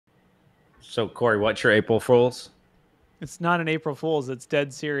So, Corey, what's your April Fool's? It's not an April Fool's. It's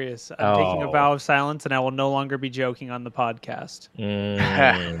dead serious. I'm taking a vow of silence, and I will no longer be joking on the podcast.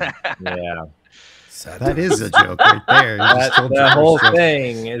 Yeah. That is a joke right there. The whole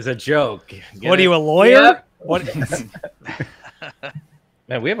thing is a joke. What are you, a lawyer? Yep. What?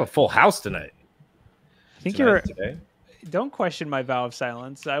 Man, we have a full house tonight. I think you're. Don't question my vow of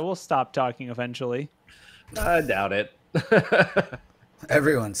silence. I will stop talking eventually. I doubt it.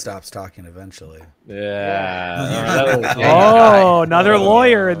 Everyone stops talking eventually. Yeah. Oh, another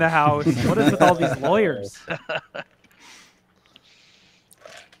lawyer in the house. What is with all these lawyers?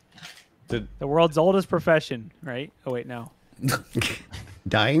 The world's oldest profession, right? Oh, wait, no.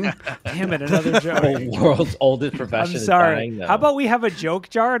 Dying? Damn it, another joke. The world's oldest profession. I'm sorry. Is dying, though. How about we have a joke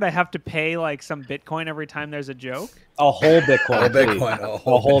jar and I have to pay like some Bitcoin every time there's a joke? A whole Bitcoin. A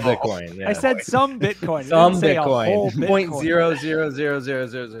whole Bitcoin. Yeah. I said some Bitcoin. Some Bitcoin. A whole Bitcoin. Bitcoin.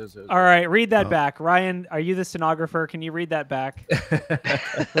 0.0000000. All right, read that back. Ryan, are you the stenographer? Can you read that back?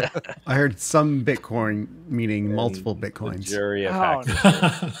 I heard some Bitcoin, meaning multiple Bitcoins. Jury of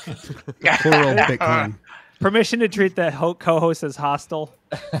Plural Bitcoin. Permission to treat the co-host as hostile.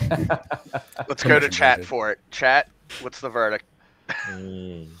 Let's go to chat for it. Chat, what's the verdict?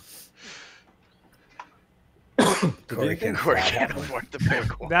 Corey can't afford the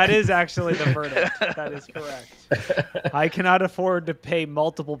Bitcoin. That is actually the verdict. That is correct. I cannot afford to pay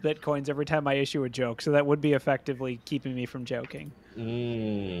multiple Bitcoins every time I issue a joke, so that would be effectively keeping me from joking.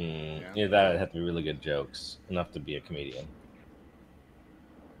 Yeah, that would have to be really good jokes, enough to be a comedian.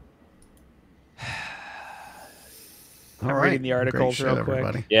 I'm reading the articles real quick.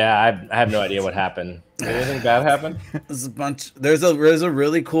 Everybody. Yeah, I have no idea what happened. Did anything bad happen? There's a bunch. There's a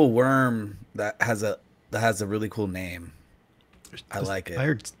really cool worm that has a really cool name. I like it. I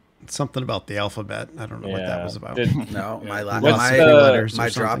heard something about the alphabet. I don't know what that was about. My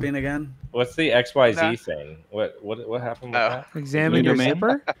dropping again. What's the XYZ thing? What happened with that? Examine your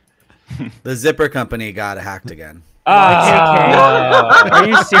zipper. The zipper company got hacked again. Are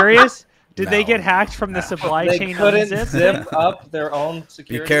you serious? Did they get hacked from the supply chain? They couldn't zip up their own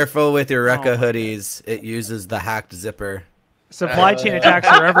security. Be careful with your Rekka hoodies. It uses the hacked zipper. Supply chain attacks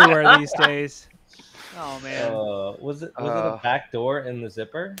are everywhere these days. Oh man. Was it a backdoor in the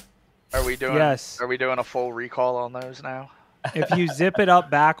zipper? Are we doing? Yes. Are we doing a full recall on those now? If you zip it up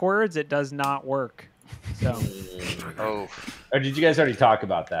backwards, it does not work. So. Or did you guys already talk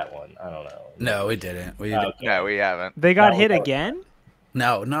about that one? I don't know. No, we didn't. No, we haven't. They got hit again?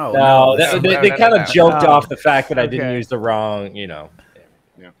 No. They kind of joked off the fact that I didn't use the wrong,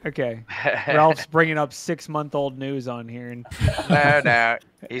 Okay. Ralph's bringing up 6-month-old news on here. And no.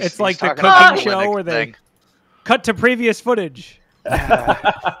 It's like the cooking show where they cut to previous footage.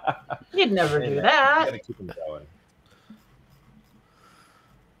 You'd never do that. Gotta keep them going.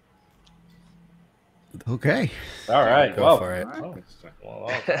 Okay. All right. Go for it.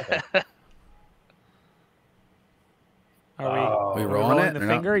 Are we rolling it? The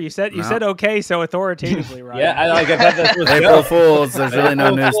finger? You said okay so authoritatively, right? Yeah, I thought this was April Fools. There's really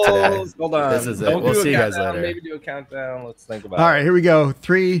no news today. Hold on. This is it. We'll see you guys later. Maybe do a countdown. Let's think about it. All right, here we go.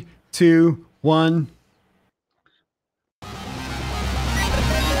 3, 2, 1.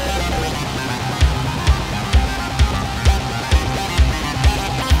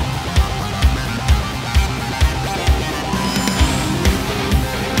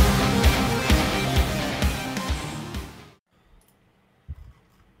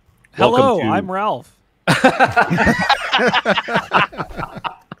 Hello, I'm Ralph. Welcome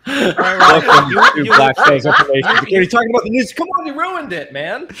to Black Sails Information Security. Talking about the news. Come on, you ruined it,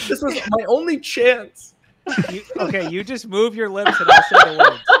 man. This was my only chance. You just move your lips and I'll say the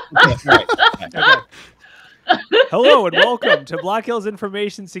words. Okay. Hello and welcome to Black Hills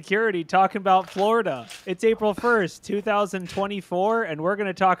Information Security, talking about Florida. It's April 1st, 2024, and we're going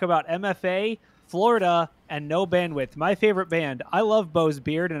to talk about MFA, Florida, and no bandwidth. My favorite band. I love Bo's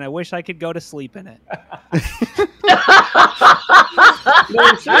beard, and I wish I could go to sleep in it. You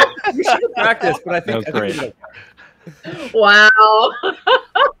should have practiced, but I think great. Wow.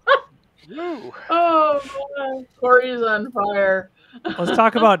 Oh, man. Corey's on fire. Let's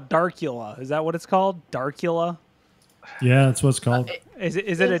talk about Darcula. Is that what it's called? Darcula? Yeah, that's what it's called. Is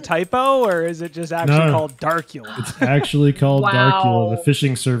it a typo, or is it just actually called Darcula? It's actually called Darcula, the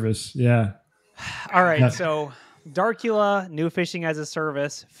phishing service. Yeah. All right, so Darcula, new phishing as a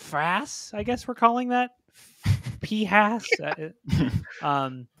service, FAS, I guess we're calling that, PHAS,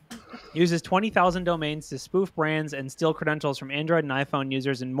 uses 20,000 domains to spoof brands and steal credentials from Android and iPhone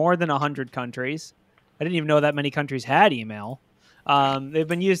users in more than 100 countries. I didn't even know that many countries had email. They've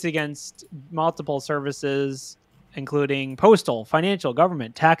been used against multiple services including postal, financial,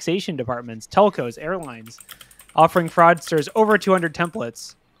 government, taxation departments, telcos, airlines, offering fraudsters over 200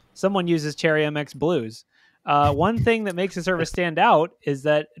 templates. Someone uses Cherry MX Blues. One thing that makes the service stand out is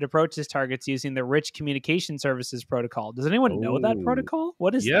that it approaches targets using the Rich Communication Services Protocol. Does anyone know that protocol?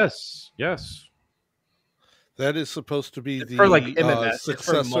 What is that? Yes. That is supposed to be for like MMS,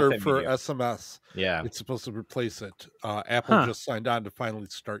 successor it's for multimedia. SMS. Yeah. It's supposed to replace it. Apple just signed on to finally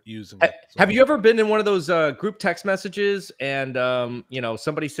start using it. So. Have you ever been in one of those group text messages and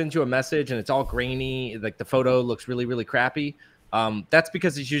somebody sends you a message and it's all grainy, like the photo looks really, really crappy? That's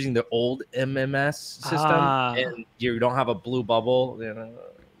because it's using the old MMS system and you don't have a blue bubble.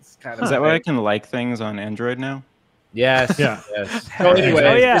 It's kind of Is that why I can like things on Android now? Yes. Yeah. Yes. So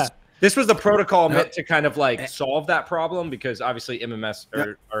anyway, Oh, this was the protocol meant to kind of like solve that problem because obviously MMS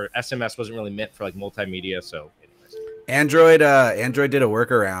or SMS wasn't really meant for like multimedia. So anyways. Android did a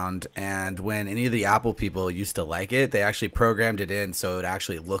workaround, and when any of the Apple people used to like it, they actually programmed it in so it would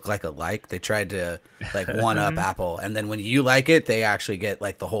actually look like a like. They tried to like one up Apple, and then when you like it, they actually get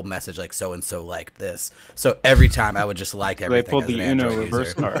like the whole message like so and so liked this. So every time I would just like everything. They pulled as the an Uno Android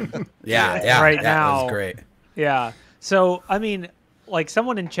reverse user. card. Yeah, Right that now. was great. Yeah. So, I mean, like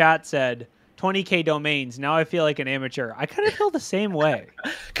someone in chat said 20K domains. Now I feel like an amateur. I kind of feel the same way.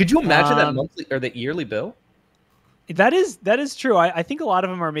 Could you imagine that monthly or the yearly bill? That is true. I think a lot of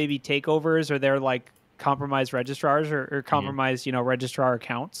them are maybe takeovers or they're like compromised registrars or compromised, registrar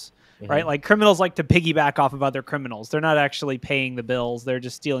accounts, right? Like criminals like to piggyback off of other criminals. They're not actually paying the bills. They're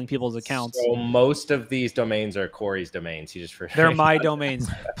just stealing people's accounts. So most of these domains are Corey's domains. They're my domains.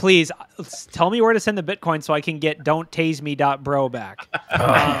 Please tell me where to send the Bitcoin so I can get don'ttase.me.bro back.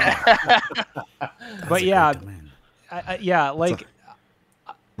 But yeah,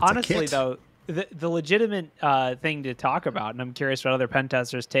 honestly though, the legitimate thing to talk about, and I'm curious what other pen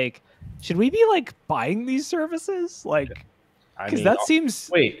testers take. Should we be like buying these services? Like, because that seems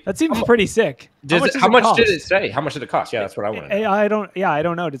pretty sick. How much did it say? How much did it cost? Yeah, that's what I want to know. I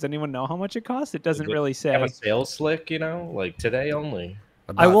don't know. Does anyone know how much it costs? It doesn't really say. Have a sales slick, like today only.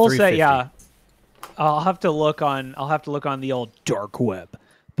 I will say, yeah. I'll have to look on the old dark web,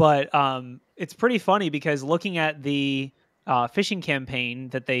 but it's pretty funny because looking at the phishing campaign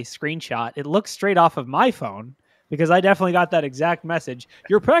that they screenshot, it looks straight off of my phone because I definitely got that exact message.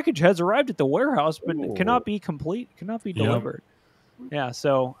 Your package has arrived at the warehouse, but cannot be delivered. Yeah,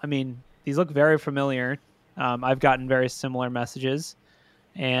 so I mean, these look very familiar. I've gotten very similar messages,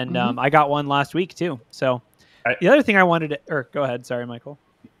 and I got one last week too. So the other thing I wanted to, go ahead. Sorry, Michael.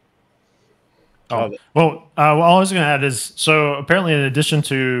 All I was going to add is, so apparently in addition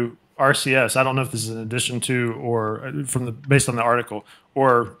to RCS, I don't know if this is in addition to or based on the article,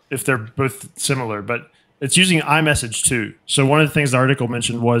 or if they're both similar, but it's using iMessage too. So one of the things the article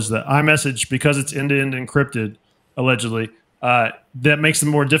mentioned was that iMessage, because it's end-to-end encrypted, allegedly, that makes them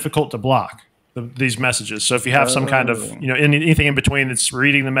more difficult to block these messages. So if you have some kind of, anything in between that's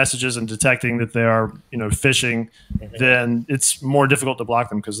reading the messages and detecting that they are, phishing, then it's more difficult to block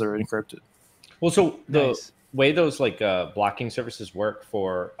them because they're encrypted. Well, so the way those blocking services work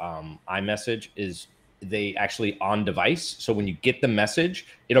for iMessage is they actually on device. So when you get the message,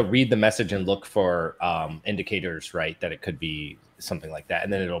 it'll read the message and look for indicators, right, that it could be something like that.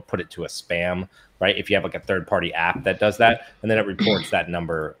 And then it'll put it to a spam, right? If you have like a third-party app that does that, and then it reports that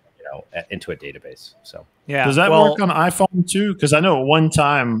number, into a database. So yeah, does that work on iPhone too? Because I know at one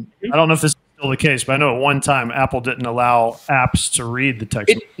time, I don't know if this is still the case, but I know at one time Apple didn't allow apps to read the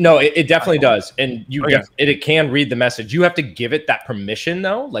text. It definitely does, and it can read the message. You have to give it that permission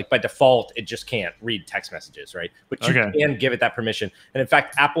though. Like by default, it just can't read text messages, right? But you can give it that permission. And in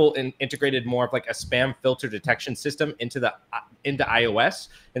fact, Apple integrated more of like a spam filter detection system into iOS,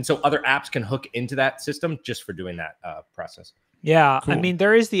 and so other apps can hook into that system just for doing that process. Yeah, cool. I mean,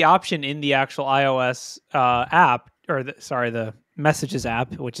 there is the option in the actual iOS app, or the Messages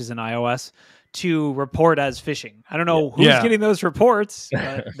app, which is in iOS, to report as phishing. I don't know who's getting those reports,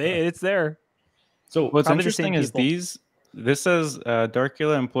 but it's there. So what's interesting is this says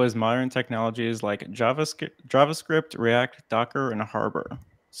Darcula employs modern technologies like JavaScript, React, Docker, and Harbor.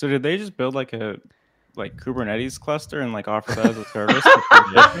 So did they just build like a Kubernetes cluster and offer that as a service?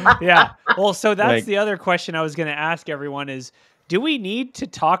 Yeah. Well, so that's the other question I was going to ask everyone is, do we need to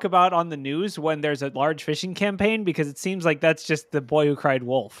talk about on the news when there's a large phishing campaign? Because it seems like that's just the boy who cried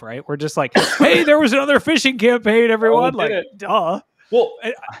wolf, right? We're just like, hey, there was another phishing campaign, everyone. Duh. Well,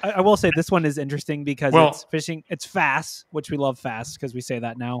 I will say this one is interesting because it's phishing. It's fast, which we love fast because we say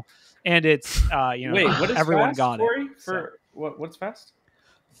that now. And it's, wait, what is everyone fast, got Corey? it. What's fast?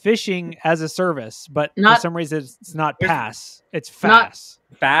 phishing as a service, but Not- for some reason it's not PaaS. It's FaaS.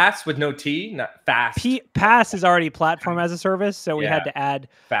 Fast with no T, not fast. PaaS is already platform as a service, so we had to add.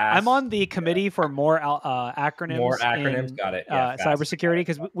 Fast. I'm on the committee for more acronyms. More acronyms, got it. Yeah, cybersecurity,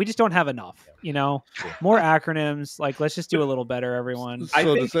 because we just don't have enough. You know, more acronyms. Like, let's just do a little better, everyone.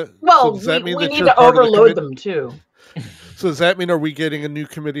 So does that mean we that need you're to part of the overload committee? them too. So does that mean, are we getting a new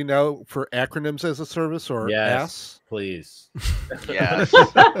committee now for acronyms as a service, or yes, please? Yes.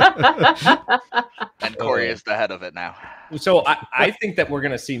 And Corey is the head of it now. So I think that we're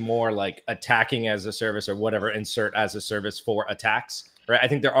going to see more like attacking as a service or whatever, insert as a service for attacks, right? I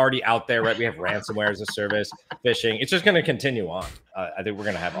think they're already out there, right? We have ransomware as a service, phishing. It's just going to continue on. I think we're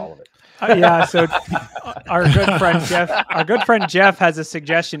going to have all of it. Yeah. So our good friend Jeff has a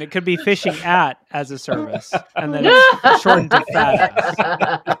suggestion. It could be phishing as a service, and then it's shortened to FaaS.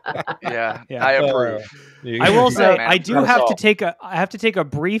 Yeah, I approve. I will say I have to take a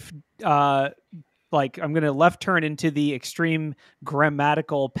brief like I'm going to left turn into the extreme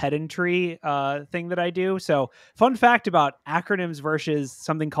grammatical pedantry thing that I do. So fun fact about acronyms versus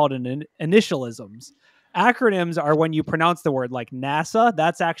something called initialisms. Acronyms are when you pronounce the word, like NASA,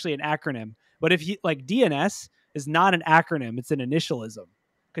 that's actually an acronym. But if you like DNS is not an acronym, it's an initialism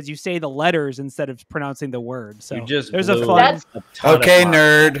because you say the letters instead of pronouncing the word. So there's a fun. Okay,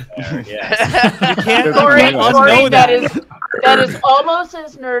 nerd. You can't Corey, know that is almost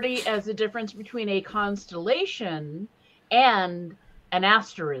as nerdy as the difference between a constellation and an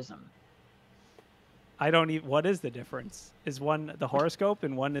asterism. I don't even. What is the difference? Is one the horoscope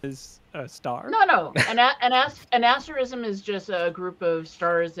and one is a star? No. An asterism is just a group of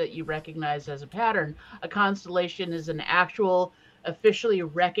stars that you recognize as a pattern. A constellation is an actual, officially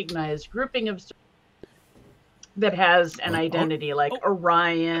recognized grouping of stars that has an identity, like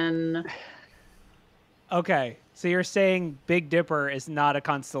Orion. Okay, so you're saying Big Dipper is not a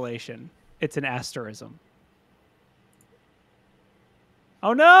constellation; it's an asterism.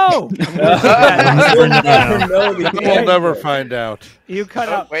 Oh no! We'll never find out. You cut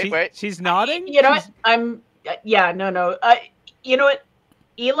out. Wait. She's nodding. You know what? No. You know what?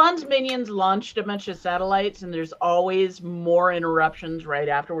 Elon's minions launched a bunch of satellites, and there's always more interruptions right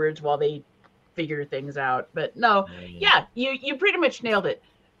afterwards while they figure things out. But no, yeah, you pretty much nailed it.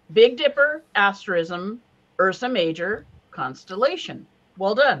 Big Dipper, asterism, Ursa Major, constellation.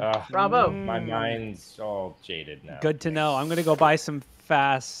 Well done. Bravo. My mind's all jaded now. Good to know. I'm gonna go buy some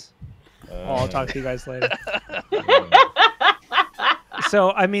FaaS. I'll talk to you guys later.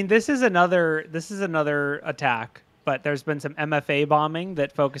 So, I mean, this is another attack, but there's been some MFA bombing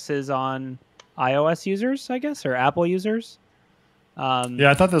that focuses on iOS users, I guess, or Apple users. Yeah,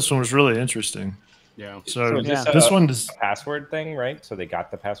 I thought this one was really interesting. Yeah. So this one is a password thing, right? So they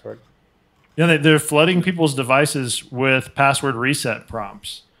got the password. Yeah, they're flooding people's devices with password reset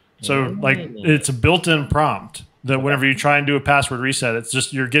prompts. So it's a built-in prompt that whenever you try and do a password reset, it's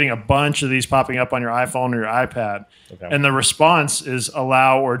just you're getting a bunch of these popping up on your iPhone or your iPad. And the response is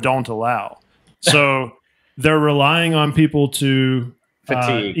allow or don't allow. So they're relying on people to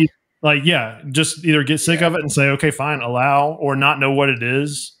fatigue. Just either get sick of it and say, okay, fine, allow, or not know what it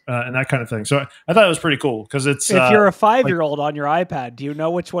is, and that kind of thing. So I thought it was pretty cool because it's if you're a 5-year-old on your iPad, do you know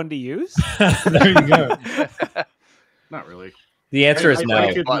which one to use? There you go. Not really. The answer is no.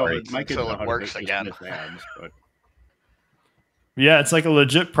 My kids know it works again. Yeah, it's like a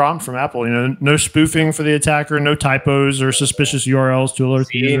legit prompt from Apple. You know, no spoofing for the attacker, no typos or suspicious URLs to alert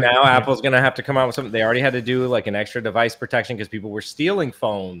the user. Now Apple's going to have to come out with something. They already had to do like an extra device protection because people were stealing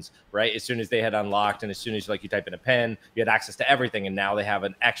phones, right? As soon as they had unlocked and as soon as you type in a PIN, you had access to everything. And now they have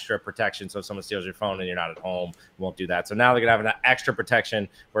an extra protection. So if someone steals your phone and you're not at home, you won't do that. So now they're going to have an extra protection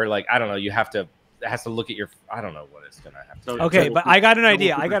where it has to look at your, I don't know what it's going to have to. Okay, but I got an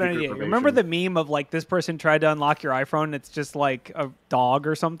idea. Remember the meme of like this person tried to unlock your iPhone and it's just like a dog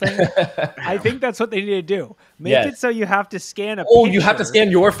or something? I think that's what they need to do. Make it so you have to scan a picture. You have to scan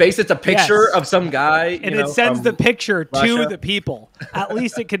your face? It's a picture of some guy. And it sends the picture to the people. At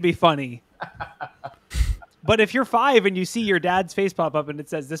least it could be funny. But if you're 5 and you see your dad's face pop up and it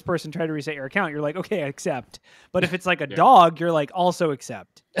says this person tried to reset your account, you're like, okay, accept. But if it's like a dog, you're like, also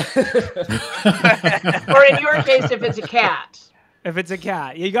accept. Or in your case, if it's a cat. If it's a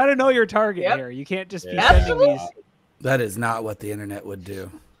cat, you got to know your target here. You can't just be sending these. That is not what the internet would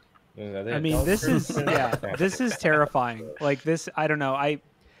do. I mean, this is terrifying. Like this, I don't know.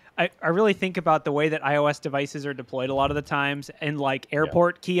 I really think about the way that iOS devices are deployed a lot of the times in like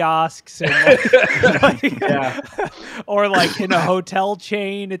airport kiosks and or like in a hotel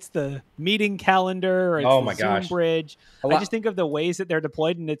chain, it's the meeting calendar or it's the Zoom bridge. I just think of the ways that they're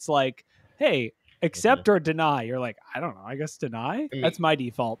deployed and it's like, hey, accept or deny. You're like, I don't know. I guess deny. That's my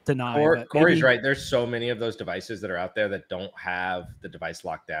default, deny. Corey's right. There's so many of those devices that are out there that don't have the device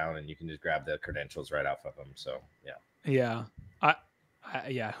locked down, and you can just grab the credentials right off of them. So yeah,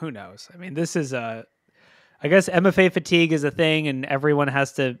 yeah. Who knows? I mean, this is I guess MFA fatigue is a thing, and everyone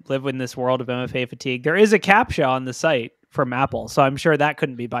has to live in this world of MFA fatigue. There is a CAPTCHA on the site from Apple, so I'm sure that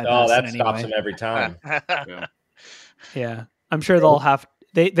couldn't be bypassed. Oh, that stops them every time. Yeah, I'm sure they'll have.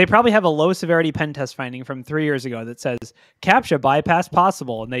 They probably have a low severity pen test finding from 3 years ago that says CAPTCHA bypass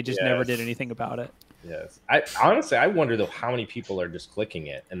possible, and they just never did anything about it. Yes, I honestly wonder though how many people are just clicking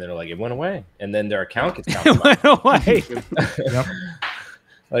it and they're like, it went away, and then their account gets it went away. Yep.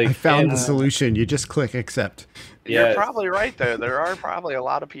 Like, I found the solution. You just click accept. You're probably right, though. There are probably a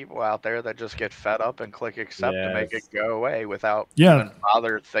lot of people out there that just get fed up and click accept to make it go away without even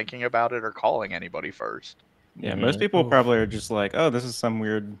bother thinking about it or calling anybody first. Yeah, most people probably are just like, oh, this is some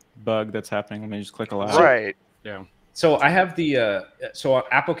weird bug that's happening. Let me just click allow. Right. Yeah. So I have the so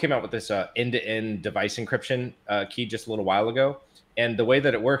Apple came out with this end-to-end device encryption key just a little while ago. And the way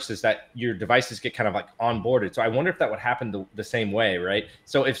that it works is that your devices get kind of like onboarded. So I wonder if that would happen the same way, right?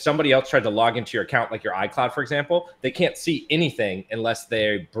 So if somebody else tried to log into your account, like your iCloud, for example, they can't see anything unless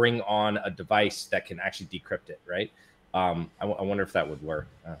they bring on a device that can actually decrypt it, right? I wonder if that would work.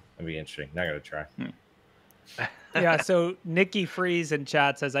 That'd be interesting. Now I got to try. Yeah, so Nikki Freeze in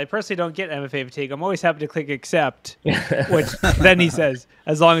chat says, I personally don't get MFA fatigue. I'm always happy to click accept, which then he says,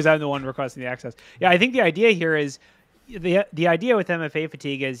 as long as I'm the one requesting the access. Yeah, I think the idea here is, the idea with MFA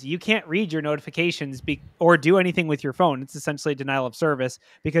fatigue is you can't read your notifications or do anything with your phone. It's essentially denial of service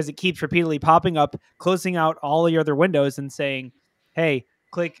because it keeps repeatedly popping up, closing out all your other windows and saying, hey,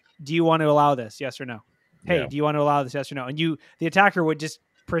 click, do you want to allow this? Yes or no? Hey, do you want to allow this? Yes or no? And the attacker would just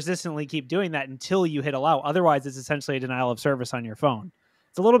persistently keep doing that until you hit allow. Otherwise, it's essentially a denial of service on your phone.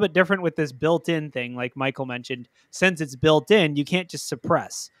 It's a little bit different with this built-in thing, like Michael mentioned. Since it's built in, you can't just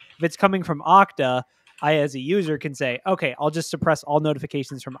suppress. If it's coming from Okta, I, as a user, can say, okay, I'll just suppress all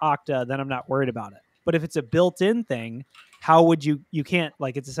notifications from Okta, then I'm not worried about it. But if it's a built-in thing, how would you can't,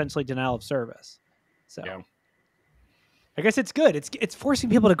 like, it's essentially denial of service. So I guess it's good. It's forcing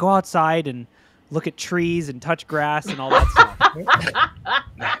people to go outside and look at trees and touch grass and all that stuff.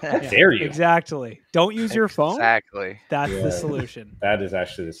 How dare you? Exactly. Don't use your phone. Exactly. That's the solution. That is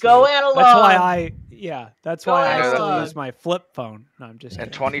actually the solution. Go That's analog. why that's why I still use my flip phone. No, I'm just kidding.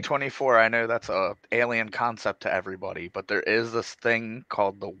 In 2024, I know that's a alien concept to everybody, but there is this thing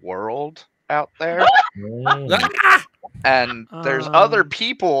called the world out there. And there's other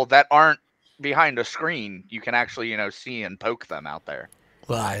people that aren't behind a screen. You can actually, see and poke them out there.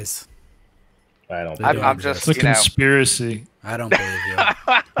 Lies. I don't. I'm just. It's a conspiracy. I don't believe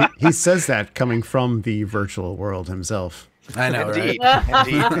you. He says that coming from the virtual world himself. I know, Indeed. right?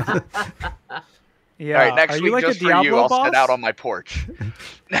 Indeed. Yeah. All right, next week, like just for you, I'll sit out on my porch.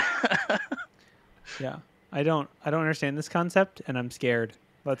 Yeah, I don't understand this concept, and I'm scared.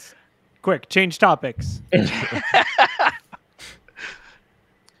 Let's change topics.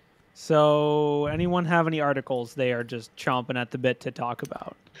 So, anyone have any articles they are just chomping at the bit to talk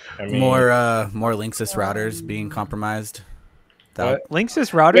about? I mean, more Linksys routers being compromised.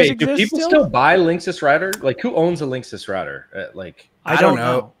 Linksys routers exist do people still buy Linksys router? Like, who owns a Linksys router? I don't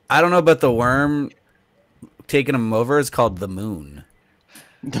know. I don't know, but the worm taking them over is called the Moon.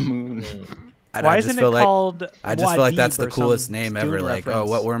 The Moon. Why isn't it called? I just feel like that's the coolest name ever. Like, oh,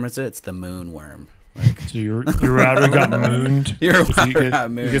 what worm is it? It's the Moon worm. Like, so your router got mooned. Your router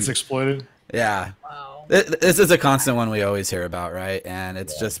got mooned. It gets exploited. Yeah. Wow. This is a constant one we always hear about, right? And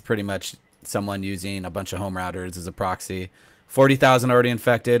it's just pretty much someone using a bunch of home routers as a proxy. 40,000 already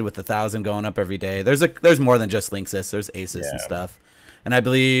infected, with 1,000 going up every day. There's more than just Linksys. There's ASUS and stuff. And I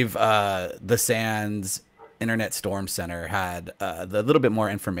believe the SANS Internet Storm Center had a little bit more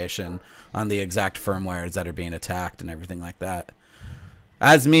information on the exact firmwares that are being attacked and everything like that.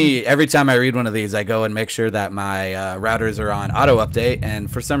 As me, every time I read one of these, I go and make sure that my routers are on auto update,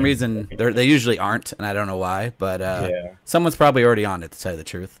 and for some reason they usually aren't, and I don't know why, but someone's probably already on it, to tell you the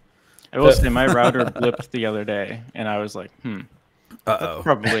truth. I will say my router blipped the other day, and I was like, that's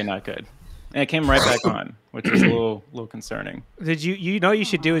probably not good. And it came right back on, which is a little concerning. Did you know what you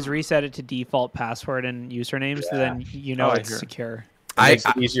should do is reset it to default password and username, so then it's secure. It makes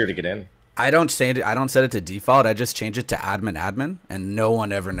it easier to get in. I don't set it to default. I just change it to admin, and no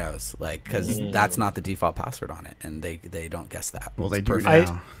one ever knows, like, because that's not the default password on it, and they don't guess that. Well, they do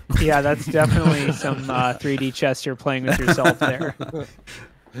now. Yeah, that's definitely some 3D chess you're playing with yourself there.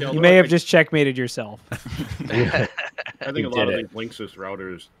 You may have just checkmated yourself. I think a lot of these Linksys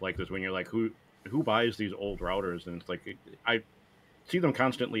routers like this, when you're like, who buys these old routers, and it's like, see them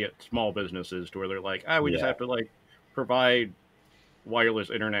constantly at small businesses to where they're like, we just have to like provide wireless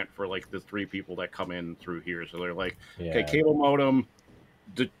internet for like the 3 people that come in through here. So they're like, okay, cable modem,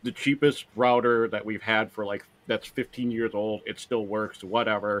 the cheapest router that we've had for like, that's 15 years old. It still works,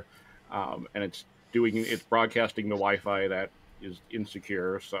 whatever. And it's broadcasting the Wi-Fi that is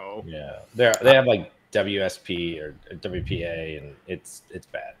insecure. So they have like WSP or WPA, and it's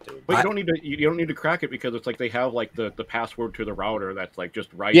bad, dude. But you don't need to crack it, because it's like they have like the password to the router that's like just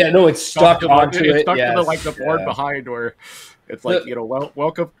right. Yeah, no, it's stuck onto it. It's stuck to the like the board behind, where it's like,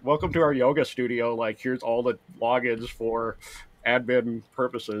 welcome to our yoga studio. Like, here's all the logins for admin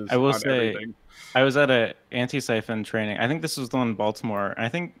purposes. I will say, everything. I was at a Antisyphon training. I think this was the one in Baltimore. And I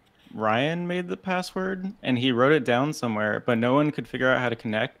think Ryan made the password and he wrote it down somewhere, but no one could figure out how to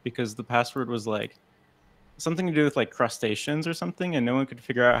connect because the password was like something to do with like crustaceans or something, and no one could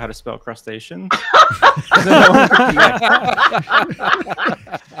figure out how to spell crustacean.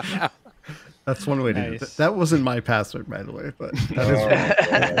 That's one way to do it. That wasn't my password, by the way, but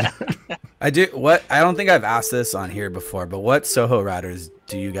that is I don't think I've asked this on here before, but what Soho routers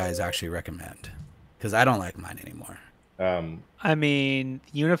do you guys actually recommend? Because I don't like mine anymore. I mean,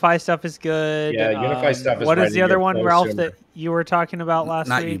 Unify stuff is good. Yeah, Unify stuff is what is the other one, Ralph, that you were talking about last week?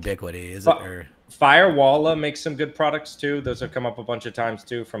 Not Ubiquity, is it? Or... Firewalla makes some good products too. Those have come up a bunch of times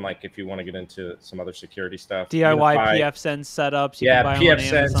too, from like if you want to get into some other security stuff. DIY PFSense setups. You can buy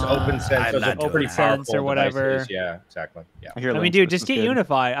PFSense, OpenSense, OpenSense, or whatever. Devices. Yeah, exactly. Yeah. I mean, dude, just get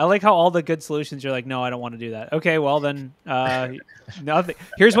Unify. I like how all the good solutions you're like, no, I don't want to do that. Okay, well then, nothing.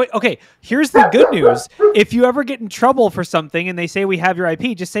 Here's the good news. If you ever get in trouble for something and they say we have your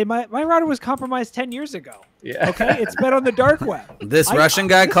IP, just say my router was compromised 10 years ago. Yeah. Okay, it's been on the dark web. This Russian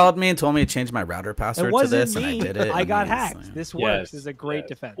guy called me and told me to change my router password to this, and I did it. I got hacked. This works. Is a great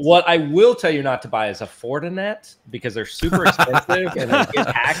defense. What I will tell you not to buy is a Fortinet, because they're super expensive and they get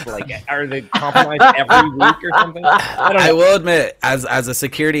hacked. Like, are they compromised every week or something? I will admit, as a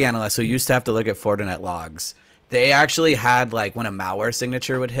security analyst who used to have to look at Fortinet logs, they actually had, like, when a malware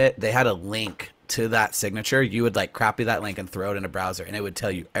signature would hit, they had a link to that signature. You would like copy that link and throw it in a browser, and it would tell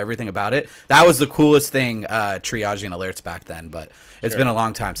you everything about it. That was the coolest thing, triaging alerts back then, but it's been a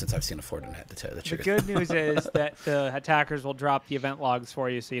long time since I've seen a Fortinet, to tell you the truth. The good news is that the attackers will drop the event logs for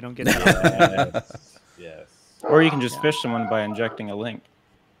you, so you don't get that. Yes. Or you can just phish someone by injecting a link.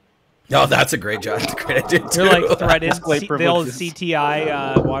 Oh, that's a great job. Great idea, too. You're like threaded the old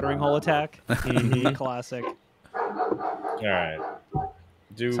CTI watering hole attack. Classic. All right.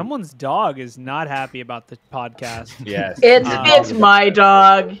 Someone's dog is not happy about the podcast. Yes. It's my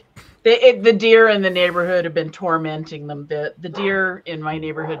dog. The deer in the neighborhood have been tormenting them. The deer in my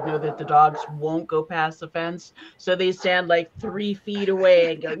neighborhood know that the dogs won't go past the fence, so they stand like 3 feet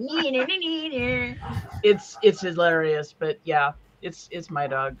away and go. It's hilarious, but yeah, it's my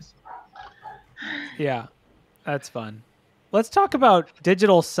dogs. Yeah, that's fun. Let's talk about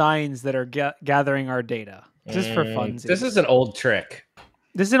digital signs that are gathering our data, just for fun. This is an old trick.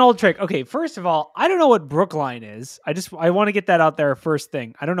 This is an old trick. Okay, first of all, I don't know what Brookline is. I want to get that out there first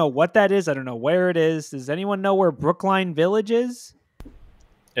thing. I don't know what that is. I don't know where it is. Does anyone know where Brookline Village is?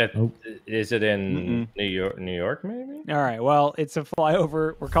 Is it in New York, maybe? All right. Well, it's a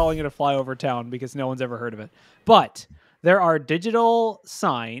flyover. We're calling it a flyover town because no one's ever heard of it. But there are digital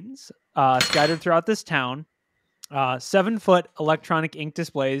signs scattered throughout this town. 7-foot electronic ink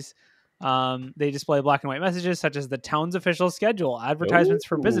displays. They display black and white messages such as the town's official schedule, advertisements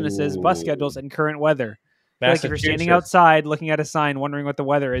for businesses, bus schedules, and current weather. Like if you're standing outside looking at a sign wondering what the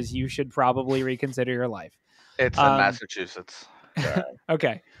weather is, you should probably reconsider your life. It's in Massachusetts.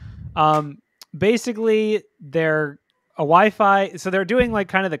 Okay. Basically, they're a Wi-Fi. So they're doing like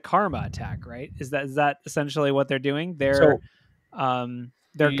kind of the karma attack, right? Is that essentially what they're doing? They're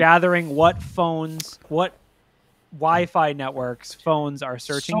gathering what phones, what Wi-Fi networks phones are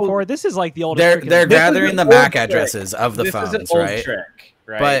searching for. This is like the oldest. They're gathering the MAC addresses of the phones, is an old right? Trick,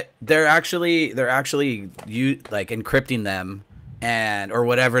 right? But they're actually like encrypting them or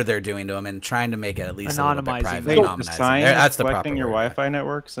whatever they're doing to them and trying to make it at least a little bit private. That's the collecting your Wi-Fi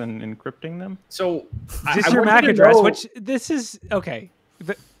networks and encrypting them. So is this your MAC address? Which this is okay.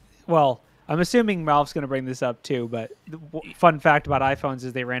 Well, I'm assuming Ralph's going to bring this up too, but the fun fact about iPhones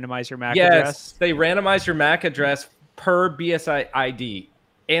is they randomize your MAC address. Yes, they randomize your MAC address per BSI ID.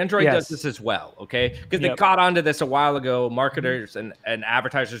 Android does this as well, okay? Because they caught on to this a while ago. Marketers and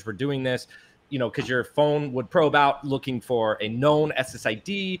advertisers were doing this, because your phone would probe out looking for a known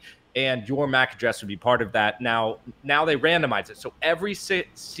SSID, and your MAC address would be part of that. Now they randomize it. So every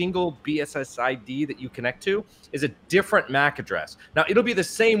single BSSID that you connect to is a different MAC address. Now, it'll be the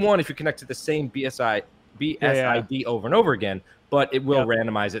same one if you connect to the same BSI BSID over and over again, but it will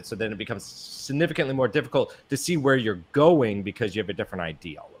randomize it. So then it becomes significantly more difficult to see where you're going because you have a different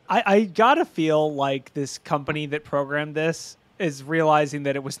ID all over. I gotta feel like this company that programmed this is realizing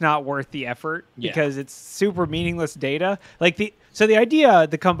that it was not worth the effort because it's super meaningless data. So the idea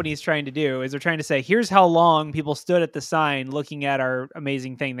the company is trying to do is they're trying to say, here's how long people stood at the sign looking at our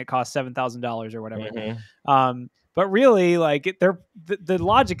amazing thing that cost $7,000 or whatever. But really, the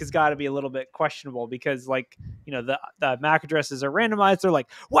logic has got to be a little bit questionable because, the MAC addresses are randomized. They're like,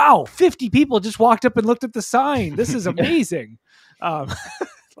 wow, 50 people just walked up and looked at the sign. This is amazing. No,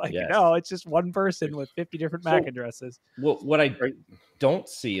 it's just one person with 50 different MAC addresses. Well, what I don't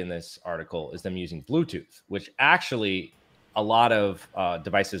see in this article is them using Bluetooth, which actually a lot of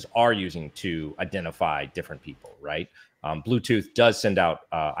devices are using to identify different people, right? Bluetooth does send out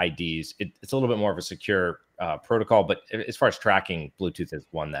IDs. It's a little bit more of a secure protocol, but as far as tracking, Bluetooth is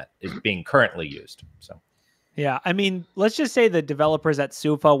one that is being currently used. So. Yeah, I mean, let's just say the developers at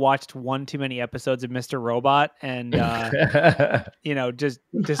Sufa watched one too many episodes of Mr. Robot and, just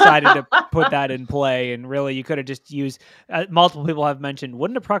decided to put that in play. And really, you could have just used, multiple people have mentioned,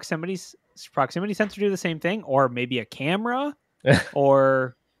 wouldn't a proximity sensor do the same thing? Or maybe a camera?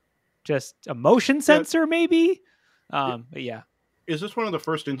 Or just a motion sensor, maybe? But yeah. Is this one of the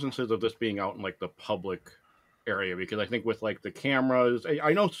first instances of this being out in the public area? Because I think with the cameras,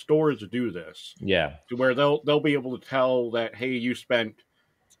 I know stores do this. Yeah. To where they'll be able to tell that, hey, you spent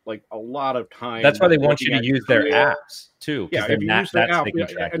a lot of time. That's why they want you to use their apps too. Yeah, if you use their app,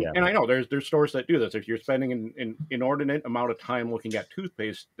 and I know there's stores that do this. If you're spending an inordinate amount of time looking at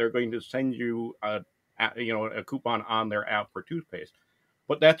toothpaste, they're going to send you a coupon on their app for toothpaste.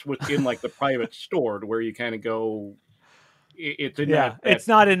 But that's within the private store to where you kind of go. It's in it's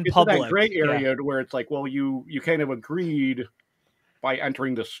not in public. That gray area where it's you kind of agreed by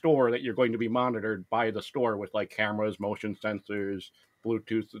entering the store that you're going to be monitored by the store with cameras, motion sensors,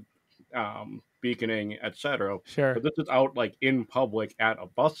 Bluetooth, beaconing, etc. Sure. But this is out in public at a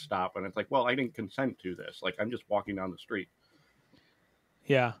bus stop, and it's I didn't consent to this. I'm just walking down the street.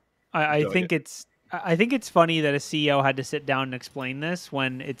 Yeah, I think it's funny that a CEO had to sit down and explain this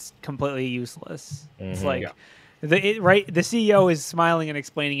when it's completely useless. It's the CEO is smiling and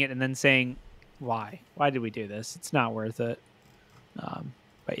explaining it and then saying, why did we do this? It's not worth it.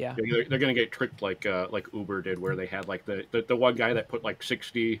 But yeah, they're going to get tricked like Uber did, where they had the one guy that put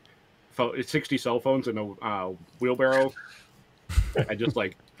 60 cell phones in a wheelbarrow. I just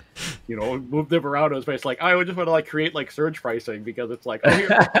moved them around. It was basically I just want to create surge pricing because it's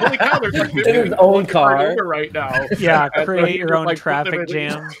holy cow, there's his own car right now. Yeah, create your own traffic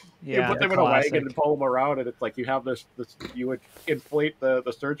jam. You put them in a wagon and pull them around, and it's you have this. You would inflate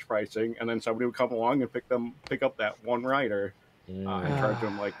the surge pricing, and then somebody would come along and pick up that one rider and charge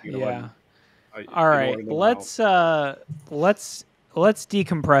them All right, let's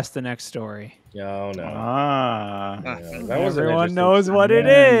decompress the next story. Oh no! Everyone knows what it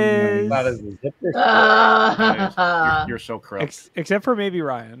is. You're so corrupt. Except for maybe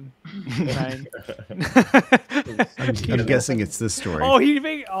Ryan. I'm guessing it's this story.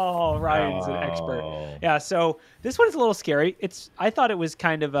 Ryan's an expert. Yeah. So this one is a little scary. I thought it was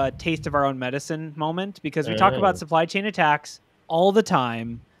kind of a taste of our own medicine moment because we talk about supply chain attacks all the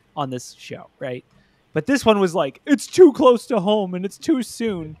time on this show, right? But this one was it's too close to home and it's too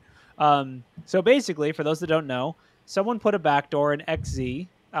soon. So basically, for those that don't know, someone put a backdoor in ESXi,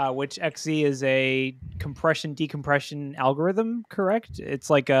 which ESXi is a compression-decompression algorithm, correct? It's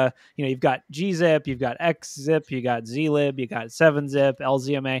you've got gzip, you've got xzip, you got zlib, you got 7zip,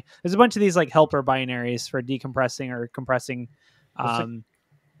 lzma. There's a bunch of these helper binaries for decompressing or compressing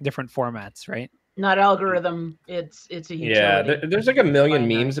different formats, right? Not algorithm. It's a utility. Yeah, there's a million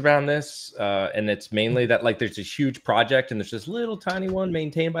memes around this, and it's mainly that there's this huge project and there's this little tiny one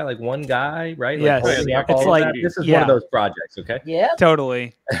maintained by one guy, right? Yes, this is one of those projects. Okay. Yeah.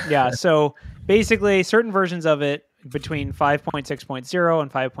 Totally. Yeah. So basically, certain versions of it between 5.6.0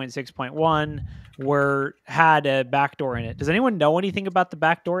 and 5.6.1 had a backdoor in it. Does anyone know anything about the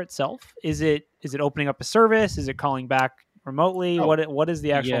backdoor itself? Is it opening up a service? Is it calling back remotely? What is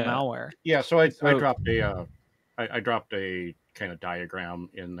the actual malware? Yeah, so I dropped a kind of diagram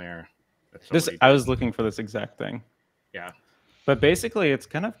in there. I was looking for this exact thing. Yeah, but basically it's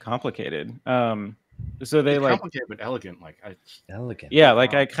kind of complicated. So they complicated but elegant. It's elegant. Yeah,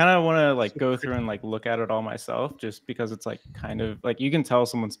 I kind of want to go through and look at it all myself, just because it's kind of you can tell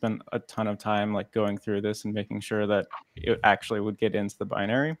someone spent a ton of time going through this and making sure that it actually would get into the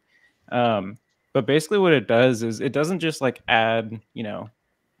binary. But basically what it does is it doesn't just add,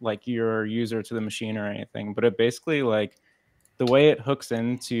 your user to the machine or anything, but it basically the way it hooks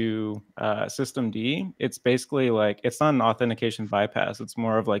into system D, it's basically like, it's not an authentication bypass. It's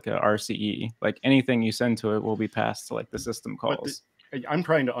more of like a RCE. Like anything you send to it will be passed to like the system calls. I'm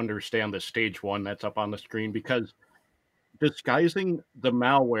trying to understand the stage 1 that's up on the screen, because disguising the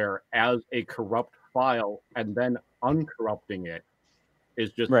malware as a corrupt file and then uncorrupting it is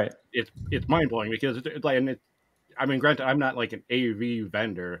just right. It's mind-blowing, because it's like, and it, I mean, granted, I'm not like an AV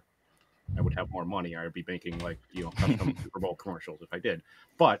vendor. I would have more money. I would be making like, you know, custom Super Bowl commercials if I did.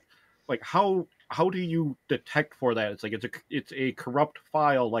 But like, how do you detect for that? It's like, it's a corrupt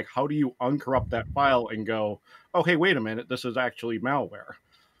file. Like, how do you uncorrupt that file and go, oh, hey, wait a minute, this is actually malware?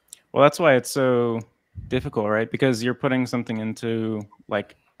 Well, that's why it's so difficult, right? Because you're putting something into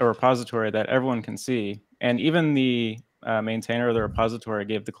like a repository that everyone can see, and even the maintainer of the repository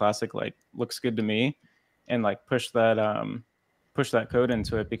gave the classic like looks good to me, and like push that code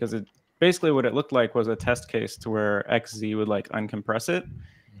into it, because it basically what it looked like was a test case to where XZ would like uncompress it.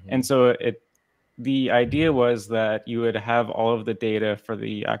 And so the idea was that you would have all of the data for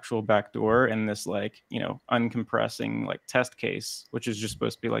the actual backdoor in this like, you know, uncompressing like test case, which is just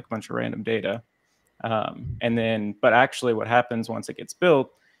supposed to be like a bunch of random data. And then, but actually what happens once it gets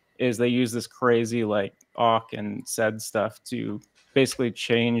built is they use this crazy like awk and sed stuff to basically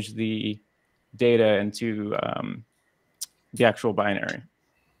change the data into the actual binary.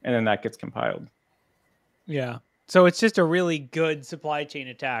 And then that gets compiled. Yeah. So it's just a really good supply chain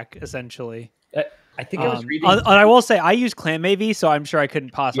attack, essentially. I think I was reading. And I will say, I use ClamAV, so I'm sure I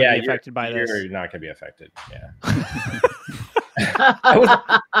couldn't possibly be affected by this. You're not going to be affected. Yeah. I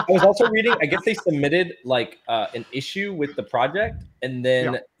was also reading, I guess they submitted like an issue with the project, and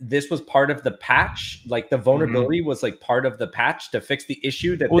then this was part of the patch. Like the vulnerability was like part of the patch to fix the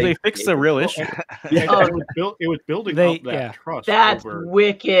issue that they fixed the real issue. It was building up that trust. That's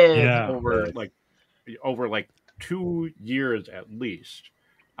wicked. Yeah. Over like 2 years at least.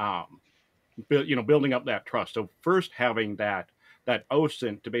 Building up that trust. So first having that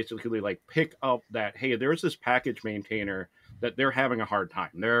OSINT to basically like pick up that, hey, there's this package maintainer that they're having a hard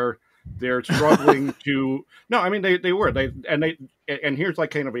time. They're struggling to. No, I mean and here's like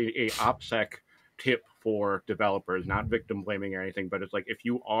kind of a OPSEC tip for developers, not victim blaming or anything, but it's like, if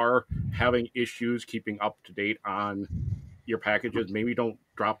you are having issues keeping up to date on your packages, maybe don't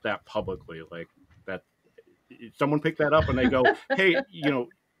drop that publicly. Like that, someone pick that up and they go, hey,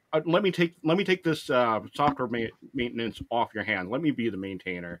 let me take this software maintenance off your hand. Let me be the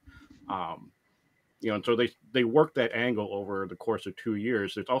maintainer. And so they worked that angle over the course of 2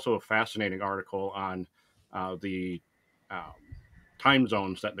 years. There's also a fascinating article on the time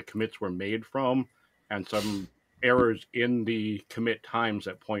zones that the commits were made from, and some errors in the commit times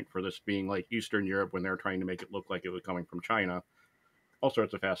that point for this being like Eastern Europe when they're trying to make it look like it was coming from China. All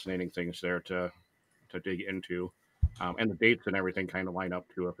sorts of fascinating things there to dig into. And the dates and everything kind of line up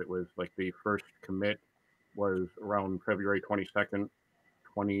too. If it was like the first commit was around February 22nd,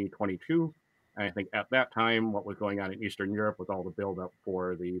 2022. And I think at that time, what was going on in Eastern Europe was all the buildup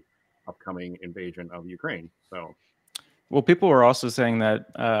for the upcoming invasion of Ukraine. So, well, people were also saying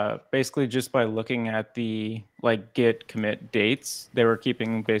that basically just by looking at the like git commit dates, they were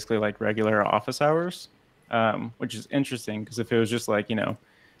keeping basically like regular office hours, which is interesting, because if it was just like,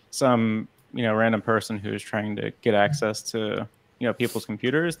 some random person who is trying to get access to people's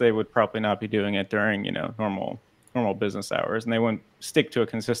computers, they would probably not be doing it during normal business hours, and they wouldn't stick to a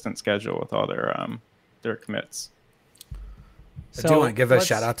consistent schedule with all their commits. So I do want to give a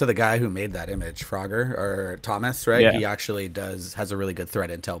shout out to the guy who made that image, Frogger or Thomas, right? Yeah. He actually has a really good threat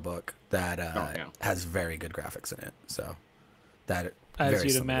intel book that has very good graphics in it. So that, as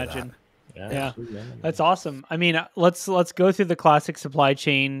you'd imagine. Yeah, that's awesome. I mean, let's go through the classic supply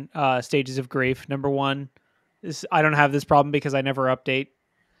chain stages of grief. Number one is, I don't have this problem because I never update.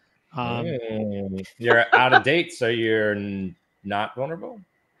 You're out of date, so you're not vulnerable.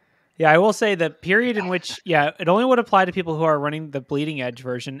 Yeah, I will say the period in which, it only would apply to people who are running the bleeding edge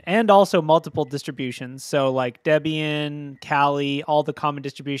version and also multiple distributions. So like Debian, Kali, all the common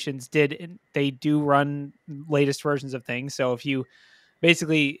distributions they do run latest versions of things. So if you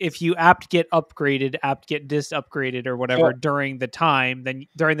apt-get upgraded, apt-get dist upgraded or whatever during the time, then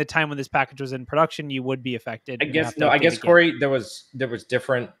during the time when this package was in production, you would be affected. I guess Corey, there was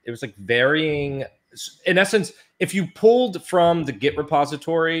different. It was like varying. In essence, if you pulled from the Git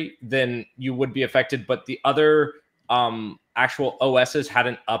repository, then you would be affected. But the other actual OSs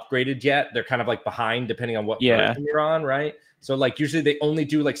hadn't upgraded yet. They're kind of like behind, depending on what version you're on, right? So like usually they only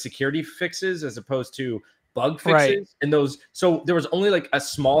do like security fixes as opposed to bug fixes, and those. So there was only like a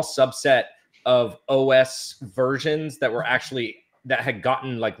small subset of OS versions that were actually that had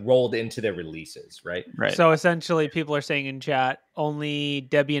gotten like rolled into their releases, right? Right. So essentially, people are saying in chat only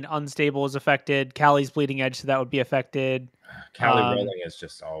Debian unstable is affected. Kali's bleeding edge, so that would be affected. Kali rolling is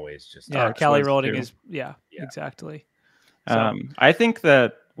just always just Kali rolling is exactly. So. I think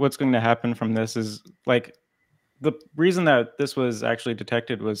that what's going to happen from this is like the reason that this was actually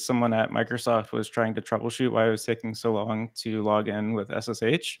detected was someone at Microsoft was trying to troubleshoot why it was taking so long to log in with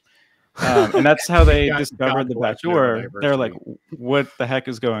SSH. And that's how they discovered the backdoor. They're like, what the heck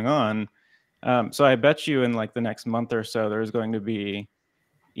is going on? So I bet you in like the next month or so, there's going to be,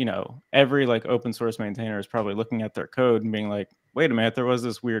 you know, every like open source maintainer is probably looking at their code and being like, wait a minute, there was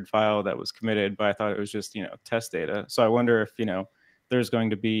this weird file that was committed, but I thought it was just, you know, test data. So I wonder if, you know, there's going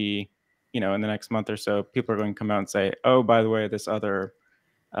to be, you know, in the next month or so, people are going to come out and say, oh, by the way, this other,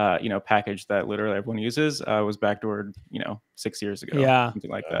 you know, package that literally everyone uses was backdoored, you know, 6 years ago. Yeah.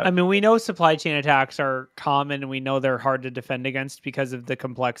 Something like that. I mean, we know supply chain attacks are common and we know they're hard to defend against because of the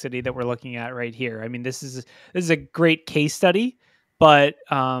complexity that we're looking at right here. I mean, this is a great case study, but,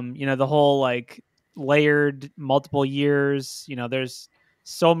 you know, the whole like layered multiple years, you know, there's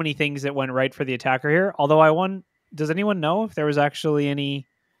so many things that went right for the attacker here. Although does anyone know if there was actually any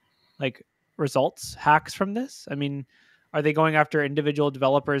like results, hacks from this? I mean, are they going after individual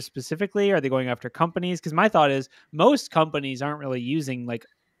developers specifically? Are they going after companies? Because my thought is most companies aren't really using like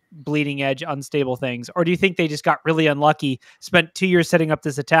bleeding edge, unstable things. Or do you think they just got really unlucky, spent 2 years setting up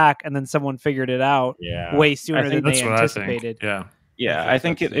this attack, and then someone figured it out way sooner than they anticipated? Yeah, I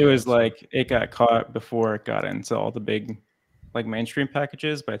think it was like it got caught before it got into all the big like mainstream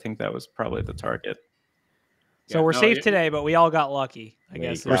packages, but I think that was probably the target. So we're safe today, but we all got lucky, I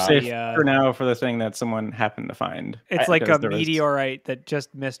guess. We're safe for now for the thing that someone happened to find. It's like a meteorite that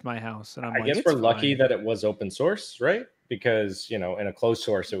just missed my house. And I guess we're lucky that it was open source, right? Because, you know, in a closed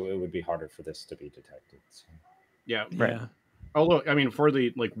source, it would be harder for this to be detected. So. Yeah. Right. Although, I mean, for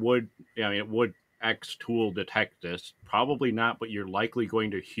the like would X tool detect this? Probably not, but you're likely going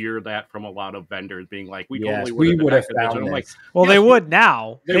to hear that from a lot of vendors being like, we would have found this. Like, well, they would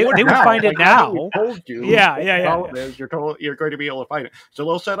now. They would find it now. We told you. Yeah. You're going to be able to find it. So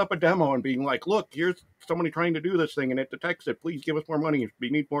they'll set up a demo and being like, look, here's somebody trying to do this thing and it detects it. Please give us more money. We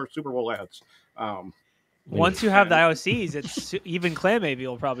need more Super Bowl ads. Once you have the IOCs, it's even ClamAV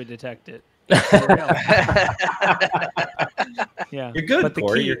will probably detect it. Yeah, you're good. But the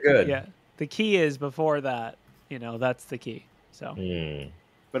Corey, key, you're good. Yeah, the key is before that. You know, that's the key. So,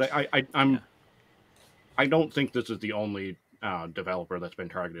 but I don't think this is the only developer that's been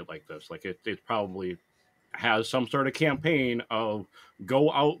targeted like this. Like it probably has some sort of campaign of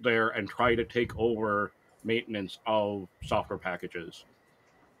go out there and try to take over maintenance of software packages.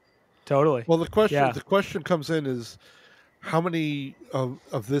 Totally. Well, the question comes in is how many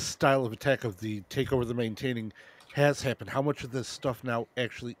of this style of attack of the take over the maintaining has happened? How much of this stuff now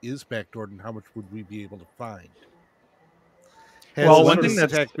actually is backdoored, and how much would we be able to find? One thing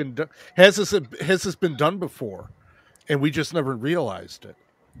that's been done, has this been done before, and we just never realized it?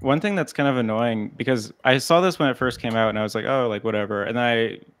 One thing that's kind of annoying, because I saw this when it first came out, and I was like, oh, like whatever, and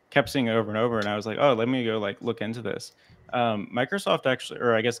I kept seeing it over and over, and I was like, oh, let me go like look into this. Microsoft actually,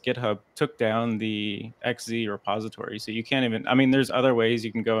 or I guess GitHub, took down the ESXi repository, so you can't even. I mean, there's other ways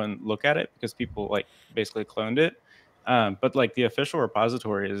you can go and look at it because people like basically cloned it, but like the official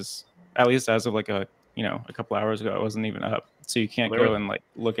repository is, at least as of like a couple hours ago, it wasn't even up, so you can't go and like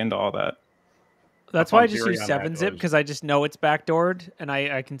look into all that. That's why I just use 7-zip, because I just know it's backdoored, and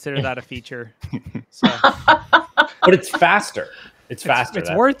I consider that a feature. So. But it's faster. It's faster. It's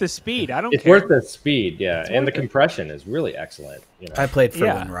worth the speed. I don't care. It's worth the speed, yeah. And the compression is really excellent. You know? I played for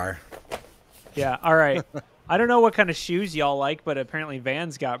WinRAR. Yeah, all right. I don't know what kind of shoes y'all like, but apparently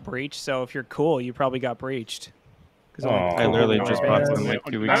Vans got breached, so if you're cool, you probably got breached. I literally just bought them like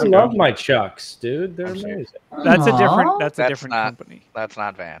 2 weeks ago. I love my Chucks, dude. They're amazing. That's a different company. That's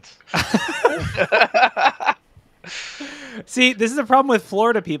not Vans. See, this is a problem with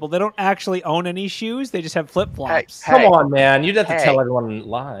Florida people. They don't actually own any shoes. They just have flip-flops. Come on, man. You'd have to tell everyone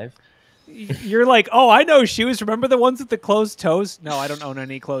live. You're like, oh, I know shoes. Remember the ones with the closed toes? No, I don't own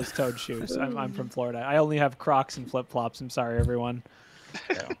any closed-toed shoes. I'm from Florida. I only have Crocs and flip-flops. I'm sorry, everyone.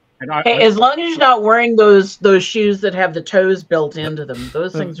 Hey, as long as you're not wearing those shoes that have the toes built into them,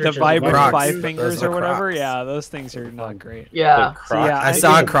 those things are the just vibrant Crocs. 5 fingers or whatever. Crocs. Yeah, those things are not great. Yeah, I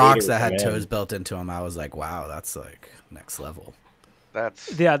saw Crocs that had toes built into them. I was like, wow, that's like next level.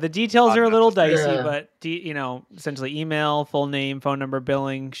 The details are a little dicey, but essentially email, full name, phone number,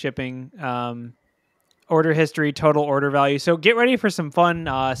 billing, shipping, order history, total order value. So get ready for some fun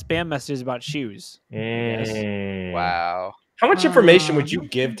spam messages about shoes. Wow. How much information would you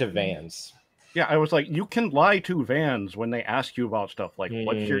give to Vans? Yeah, I was like, you can lie to Vans when they ask you about stuff like,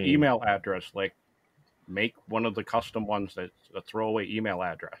 what's your email address? Like, make one of the custom ones that's a throwaway email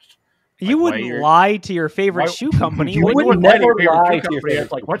address. You wouldn't lie to your favorite shoe company. You wouldn't never lie to your favorite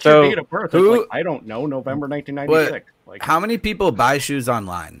company. What's your date of birth? It's like, I don't know, November 1996. Like, how many people buy shoes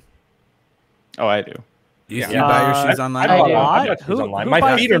online? Oh, I do. You buy your shoes online? I buy online.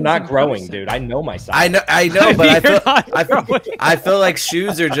 My feet are not growing, dude. I know my size. I know, but I feel like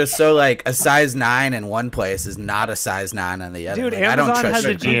shoes are just so like a size 9 in one place is not a size 9 on the other. Dude, like, Amazon I don't trust has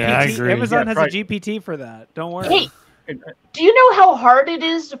a GPT. Yeah, I agree. Amazon has a GPT for that. Don't worry. Hey, do you know how hard it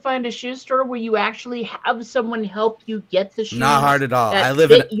is to find a shoe store where you actually have someone help you get the shoes? Not hard at all. I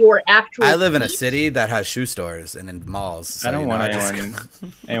live in a city that has shoe stores and in malls. So, I don't want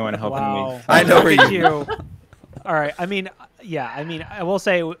anyone helping me. I know where you. All right. I mean, yeah. I mean, I will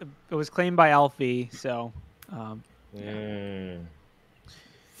say it was claimed by Alfie. So. All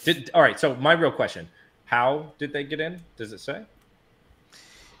right. So my real question: how did they get in? Does it say?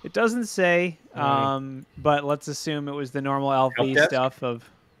 It doesn't say, but let's assume it was the normal Alfie stuff of,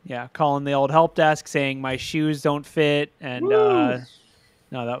 calling the old help desk saying my shoes don't fit, and no,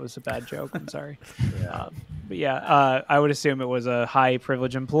 that was a bad joke. I'm sorry. I would assume it was a high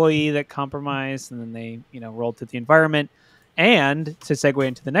privilege employee that compromised, and then they, rolled through the environment. And to segue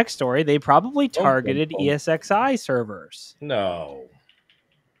into the next story, they probably targeted ESXi servers. No.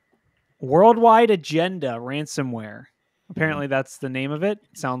 Worldwide Agenda ransomware. Apparently that's the name of it.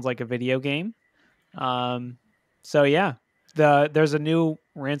 Sounds like a video game. So yeah, there's a new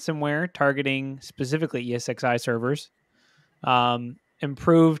ransomware targeting specifically ESXi servers.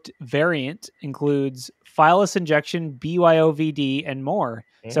 Improved variant includes fileless injection, BYOVD, and more.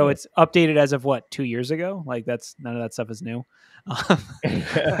 So it's updated as of 2 years ago? Like none of that stuff is new.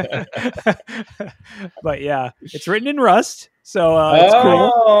 But yeah, it's written in Rust. So it's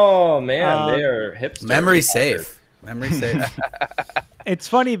cool. Oh man, they are hipster. Memory safe. Memory safe. It's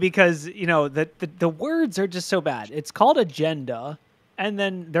funny because the words are just so bad. It's called Agenda, and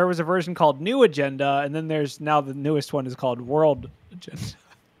then there was a version called New Agenda, and then there's now the newest one is called World Agenda.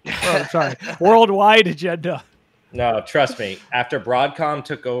 Worldwide Agenda. No, trust me. After Broadcom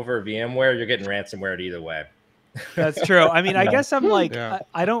took over VMware, you're getting ransomware either way. That's true. I mean, I guess I'm like,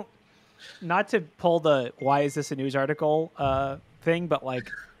 I don't, not to pull the why is this a news article thing, but like.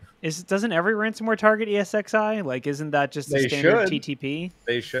 Doesn't every ransomware target ESXi? Like, isn't that just a standard TTP?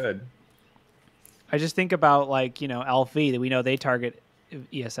 They should. I just think about Alfie that we know they target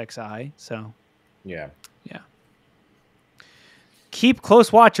ESXi. So yeah. Keep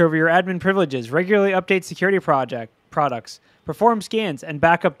close watch over your admin privileges. Regularly update security products. Perform scans and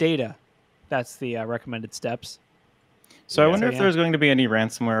backup data. That's the recommended steps. So I wonder if there's going to be any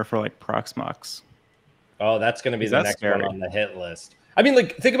ransomware for like Proxmox. Oh, that's going to be the next one on the hit list. I mean,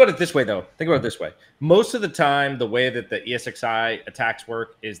 like, think about it this way, though. Think about it this way. Most of the time, the way that the ESXi attacks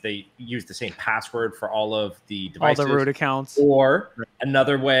work is they use the same password for all of the devices. All the root accounts. Or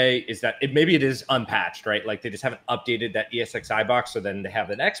another way is that maybe it is unpatched, right? Like, they just haven't updated that ESXi box, so then they have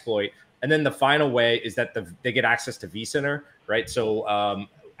an exploit. And then the final way is that they get access to vCenter, right? So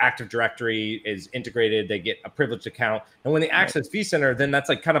Active Directory is integrated. They get a privileged account. And when they access vCenter, then that's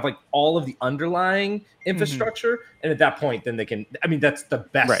like kind of like all of the underlying infrastructure. And at that point, then they can, I mean, that's the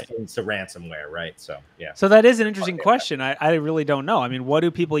best things to ransomware, right? So, yeah. So that is an interesting question. I really don't know. I mean, what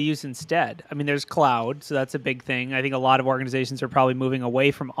do people use instead? I mean, there's cloud. So that's a big thing. I think a lot of organizations are probably moving away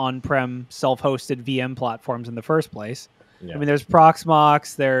from on-prem self-hosted VM platforms in the first place. Yeah. I mean, there's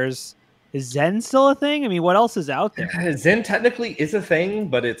Proxmox, is Zen still a thing? I mean, what else is out there? Zen technically is a thing,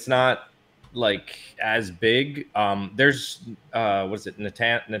 but it's not like as big. There's what is it,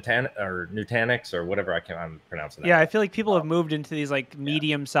 Nutanix or whatever I'm pronouncing that. Yeah, I feel like people have moved into these like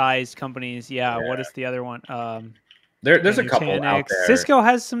medium-sized companies. Yeah, what is the other one? There's a couple out there. Cisco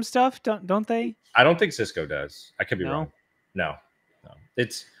has some stuff, don't they? I don't think Cisco does. I could be wrong. No.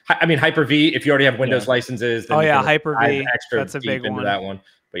 It's Hyper-V. If you already have Windows licenses, then Hyper-V. That's a big one. That one.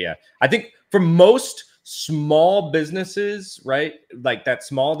 But yeah, I think for most small businesses, right, like that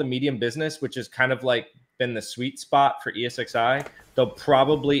small to medium business, which is kind of like been the sweet spot for ESXi, they'll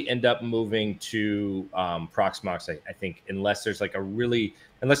probably end up moving to Proxmox, I think, unless there's like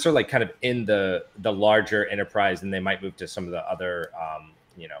unless they're like kind of in the larger enterprise, and they might move to some of the other,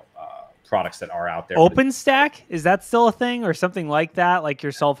 products that are out there. OpenStack, is that still a thing or something like that, like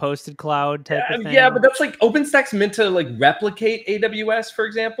your self-hosted cloud type of thing? Yeah, but that's like OpenStack's meant to like replicate AWS, for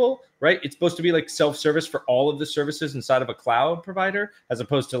example, right? It's supposed to be like self-service for all of the services inside of a cloud provider, as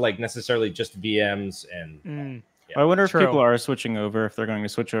opposed to like necessarily just VMs and. I wonder if people are switching over, if they're going to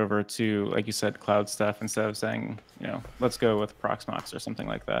switch over to, like you said, cloud stuff instead of saying, let's go with Proxmox or something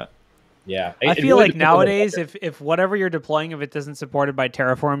like that. Yeah, I feel like nowadays, if whatever you're deploying, if it isn't supported by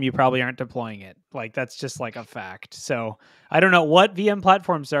Terraform, you probably aren't deploying it. Like that's just like a fact. So I don't know what VM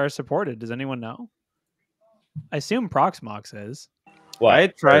platforms are supported. Does anyone know? I assume Proxmox is. Well, I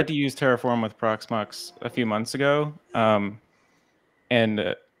tried to use Terraform with Proxmox a few months ago,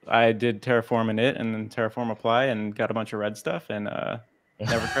 and I did Terraform in it, and then Terraform apply, and got a bunch of red stuff, and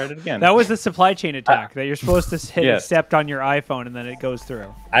never tried it again. That was the supply chain attack that you're supposed to hit accept on your iPhone, and then it goes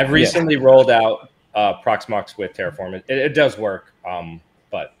through. I've recently rolled out Proxmox with Terraform. It does work,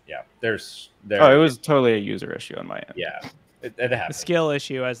 but yeah, it was totally a user issue on my end. Yeah, it happens. A skill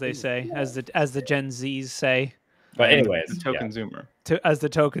issue, as they say, as the Gen Zs say. But anyways, the token zoomer. As the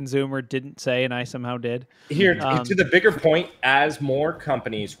token zoomer didn't say, and I somehow did. Here, to the bigger point, as more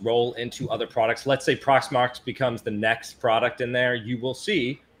companies roll into other products, let's say Proxmox becomes the next product in there, you will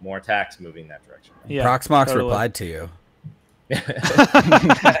see more attacks moving that direction. Yeah, Proxmox replied to you. I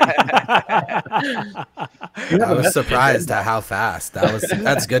was surprised at how fast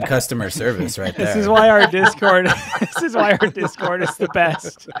that's good customer service right there. This is why our Discord is the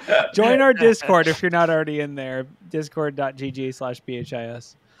best. Join our Discord if you're not already in there.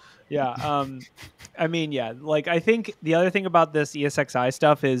 discord.gg/BHIS. Yeah. I mean, yeah, like I think the other thing about this ESXi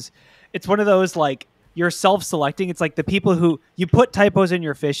stuff is it's one of those like you're self-selecting. It's like the people who you put typos in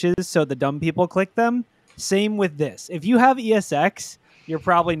your fishes so the dumb people click them. Same with this. If you have ESX, you're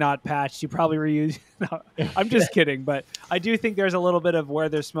probably not patched. You probably reuse. No, I'm just kidding. But I do think there's a little bit of where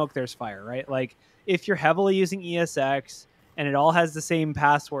there's smoke, there's fire, right? Like if you're heavily using ESX and it all has the same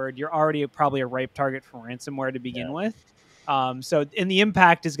password, you're already probably a ripe target for ransomware to begin with. And the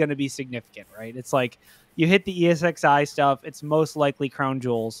impact is going to be significant, right? It's like you hit the ESXi stuff. It's most likely crown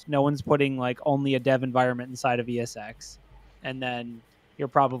jewels. No one's putting like only a dev environment inside of ESX. And then you're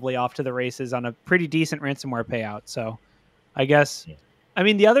probably off to the races on a pretty decent ransomware payout. So I guess, I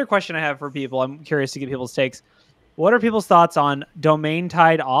mean, the other question I have for people, I'm curious to get people's takes. What are people's thoughts on domain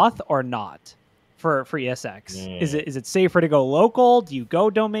tied auth or not for ESX? Is it safer to go local? Do you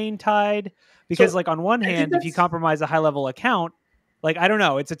go domain tied? Because like on one hand, if you compromise a high level account, like, I don't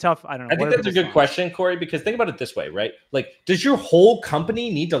know. It's a tough, I don't know. I think that's a good question, Corey, because think about it this way, right? Like, does your whole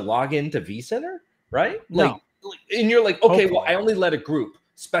company need to log into vCenter, right? Like, no. And you're like, okay, well, I only let a group,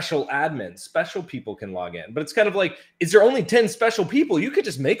 special admins, special people can log in. But it's kind of like, is there only 10 special people? You could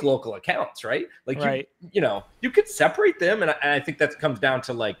just make local accounts, right? Like, you could separate them. And I think that comes down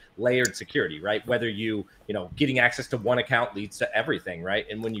to like layered security, right? Whether getting access to one account leads to everything, right?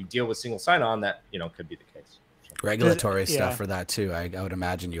 And when you deal with single sign-on, that, could be the case. Regulatory stuff for that too. I would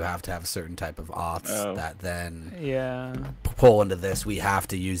imagine you have to have a certain type of auths that then pull into this. We have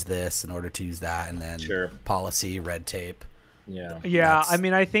to use this in order to use that, and then policy, red tape. Yeah. I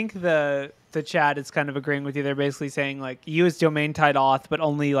mean, I think the chat is kind of agreeing with you. They're basically saying like use domain tied auth, but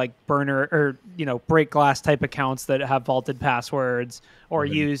only like burner or break glass type accounts that have vaulted passwords, or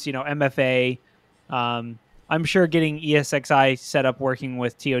use MFA. I'm sure getting ESXi set up working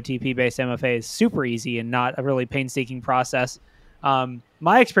with TOTP-based MFA is super easy and not a really painstaking process.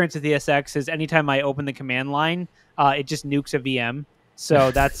 My experience with ESX is anytime I open the command line, it just nukes a VM.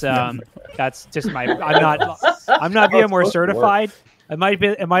 So that's just my. I'm not VMware certified. It might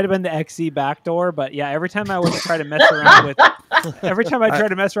have been the ESXi backdoor, but yeah, every time I would try to mess around with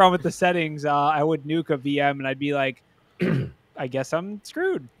the settings, I would nuke a VM, and I'd be like, I guess I'm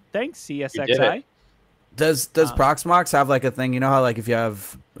screwed. Thanks, ESXi. Does Proxmox have like a thing? You know how like if you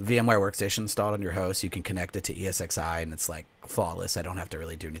have VMware Workstation installed on your host, you can connect it to ESXi and it's like flawless. I don't have to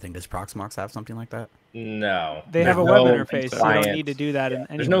really do anything. Does Proxmox have something like that? No. They have a web interface. So you don't need to do that.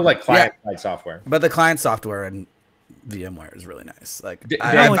 There's no like client-side software. But the client software in VMware is really nice. Like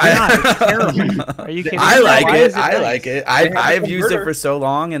it's terrible. Are you kidding? I like it. I've used it for so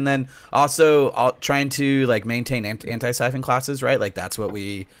long, and then also trying to like maintain Antisyphon classes, right? Like that's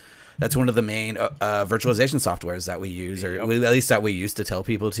one of the main virtualization softwares that we use, or at least that we used to tell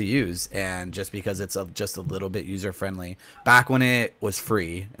people to use. And just because it's just a little bit user friendly back when it was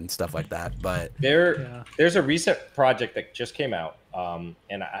free and stuff like that. But there's a recent project that just came out. And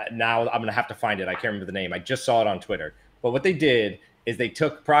now I'm going to have to find it. I can't remember the name. I just saw it on Twitter. But what they did is they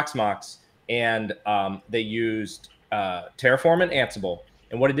took Proxmox and they used Terraform and Ansible.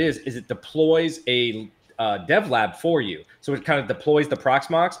 And what it is it deploys a dev lab for you. So it kind of deploys the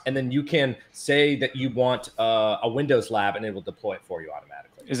Proxmox, and then you can say that you want a Windows lab, and it will deploy it for you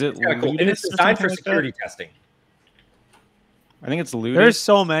automatically. Is it cool? And it's designed for security testing. I think it's Ludus. There's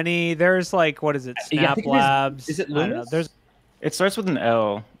so many. There's like, what is it? Snap Labs. Is it Ludus? It starts with an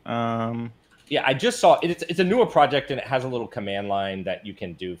L. Yeah, I just saw it. It's a newer project, and it has a little command line that you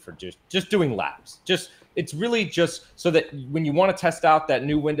can do for just doing labs. Just it's really just so that when you want to test out that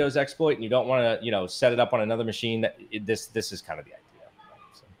new Windows exploit and you don't want to, you know, set it up on another machine, that this is kind of the idea.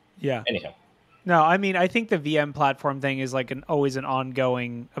 So, yeah. Anyhow. No, I mean, I think the VM platform thing is like always an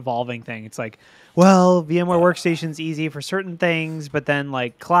ongoing, evolving thing. It's like, well, VMware Workstation's easy for certain things, but then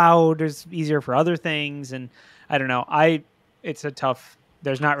like cloud is easier for other things. And I don't know. It's a tough.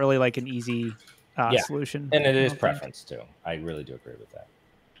 There's not really like an easy solution. And it is preference too. I really do agree with that.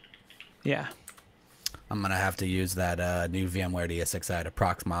 Yeah. I'm going to have to use that new VMware ESXi to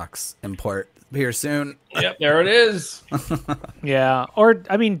Proxmox import here soon. Yep, there it is. Yeah. Or,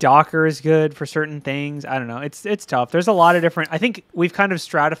 I mean, Docker is good for certain things. I don't know. It's tough. There's a lot of different, I think we've kind of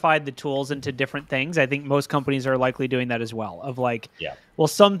stratified the tools into different things. I think most companies are likely doing that as well. Of like, well,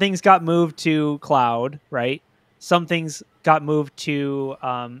 some things got moved to cloud, right? Some things got moved to,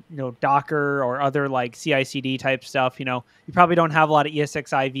 you know, Docker or other like CI/CD type stuff. You know, you probably don't have a lot of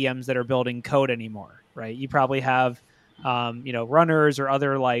ESXi VMs that are building code anymore, right? You probably have, you know, runners or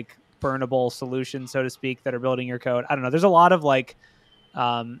other like burnable solutions, so to speak, that are building your code. I don't know. There's a lot of like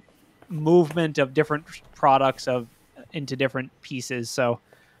movement of different products into different pieces. So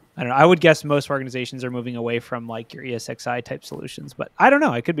I don't know. I would guess most organizations are moving away from like your ESXi type solutions, but I don't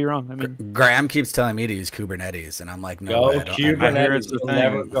know. I could be wrong. I mean, Graham keeps telling me to use Kubernetes, and I'm like, no, go Kubernetes. You'll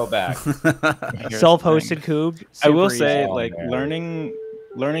never go back. Self-hosted Kube. I will say, like learning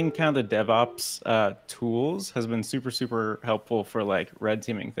kind of the DevOps tools has been super helpful for like red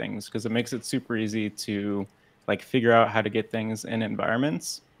teaming things, because it makes it super easy to like figure out how to get things in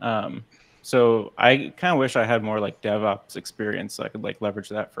environments. So I kind of wish I had more like DevOps experience so I could like leverage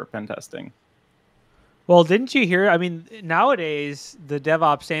that for pen testing. Well, didn't you hear? I mean, nowadays the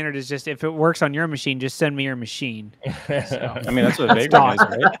DevOps standard is just if it works on your machine, just send me your machine. So, I mean, that's what Vagrant is,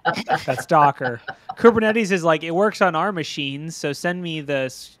 right? That's Docker. Kubernetes is like it works on our machines, so send me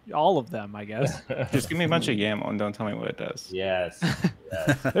all of them, I guess. Just give me a bunch of YAML and don't tell me what it does. Yes.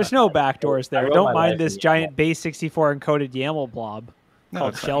 There's no backdoors there. Don't mind this giant base 64 encoded YAML blob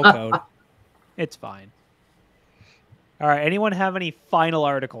called shellcode. It's fine. All right. Anyone have any final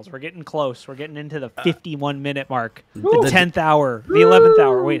articles? We're getting close. We're getting into the 51-minute mark. The 10th hour. The 11th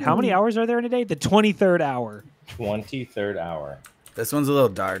hour. Wait, how many hours are there in a day? The 23rd hour. 23rd hour. This one's a little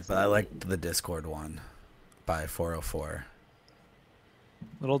dark, but I like the Discord one by 404.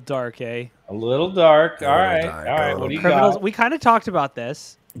 A little dark, eh? A little dark. All right. What do you got? We kind of talked about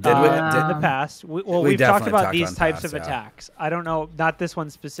this. Did we? In the past. We've talked about these types of attacks. I don't know, not this one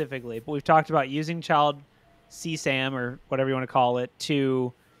specifically, but we've talked about using child CSAM or whatever you want to call it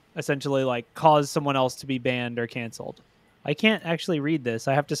to essentially like cause someone else to be banned or canceled. I can't actually read this.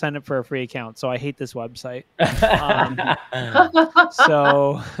 I have to sign up for a free account, so I hate this website.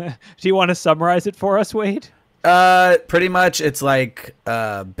 So do you want to summarize it for us, Wade? Pretty much it's like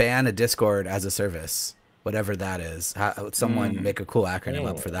ban a Discord as a service. Whatever that is. Someone make a cool acronym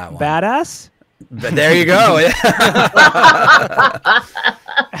up for that one. Badass? But there you go.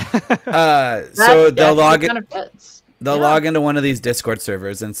 So they'll log into one of these Discord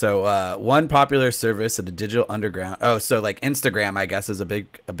servers. And so one popular service of the digital underground. Oh, so like Instagram, I guess, is a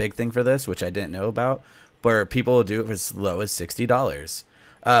big thing for this, which I didn't know about, where people will do it for as low as $60.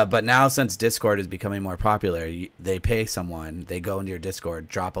 But now since Discord is becoming more popular, they pay someone, they go into your Discord,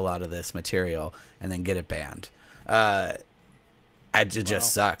 drop a lot of this material, and then get it banned. It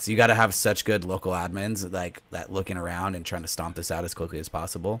just sucks. You got to have such good local admins like that looking around and trying to stomp this out as quickly as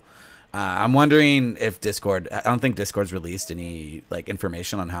possible. I'm wondering if Discord, I don't think Discord's released any like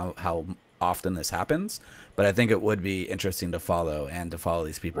information on how often this happens, but I think it would be interesting to follow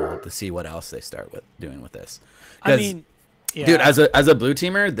these people to see what else they start doing with this. I mean, yeah. Dude, as a blue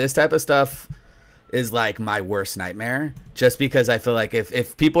teamer, this type of stuff is like my worst nightmare, just because I feel like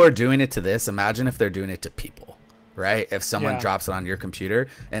if people are doing it to this, imagine if they're doing it to people, right? If someone drops it on your computer,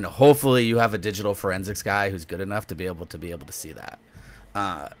 and hopefully you have a digital forensics guy who's good enough to be able to see that.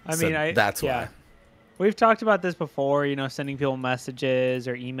 That's why. We've talked about this before, you know, sending people messages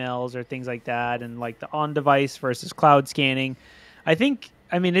or emails or things like that, and like the on-device versus cloud scanning.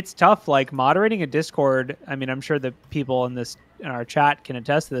 I mean, it's tough, like moderating a Discord. I mean, I'm sure the people in our chat can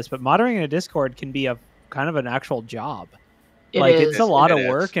attest to this, but moderating a Discord can be a kind of an actual job. It's a lot of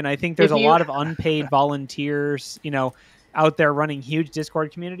work. And I think there's a lot of unpaid volunteers, you know, out there running huge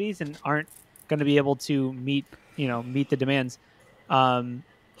Discord communities and aren't going to be able to meet the demands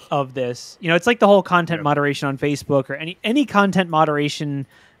of this. You know, it's like the whole content moderation on Facebook or any content moderation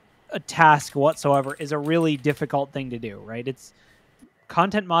task whatsoever is a really difficult thing to do, right?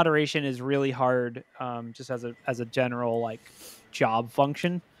 Content moderation is really hard, just as a general like job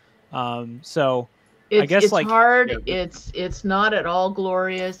function. So I guess it's hard. It's not at all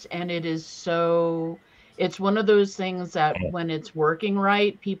glorious, and it is so. it's one of those things that when it's working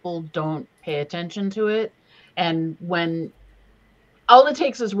right, people don't pay attention to it. And when all it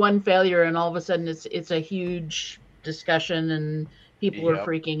takes is one failure and all of a sudden it's a huge discussion and people are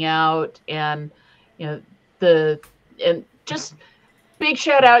freaking out. And and just big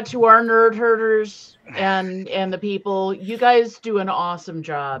shout out to our nerd herders and the people. You guys do an awesome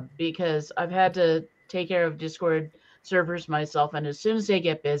job, because I've had to take care of Discord servers myself, and as soon as they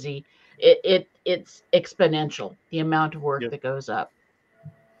get busy, it's exponential, the amount of work that goes up.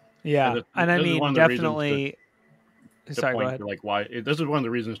 Yeah, and I mean, definitely. Sorry, go ahead. Like, why this is one of the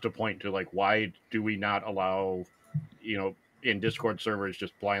reasons to point to, like, why do we not allow, in Discord servers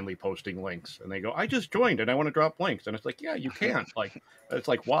just blindly posting links, and they go, I just joined and I want to drop links, and it's like, yeah, you can't. Like, it's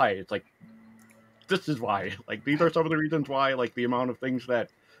like, why? It's like, this is why. Like, these are some of the reasons why. Like, the amount of things that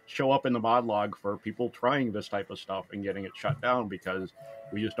show up in the mod log for people trying this type of stuff and getting it shut down because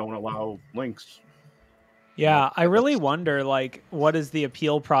we just don't allow links. Yeah, I really wonder, like, what is the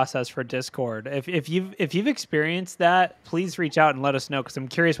appeal process for Discord? If you've experienced that, please reach out and let us know, because I'm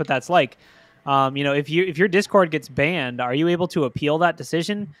curious what that's like. If your Discord gets banned, are you able to appeal that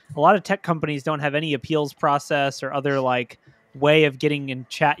decision? A lot of tech companies don't have any appeals process or other like way of getting in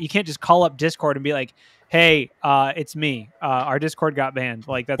chat. You can't just call up Discord and be like, "Hey, it's me. Our Discord got banned."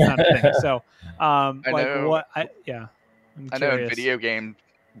 Like, that's not a thing. So, I know in video game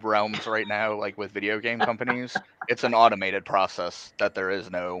realms right now, like with video game companies, it's an automated process that there is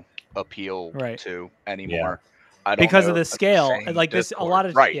no appeal to anymore. I don't because know of the scale, like this, Discord. a lot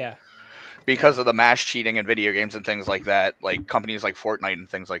of because of the mass cheating in video games and things like that, like companies like Fortnite and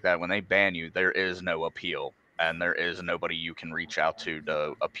things like that, when they ban you, there is no appeal, and there is nobody you can reach out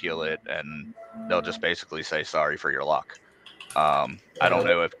to appeal it, and they'll just basically say sorry for your luck. I don't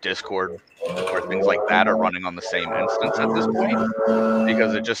know if Discord or things like that are running on the same instance at this point,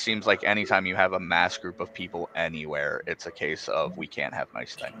 because it just seems like anytime you have a mass group of people anywhere, it's a case of we can't have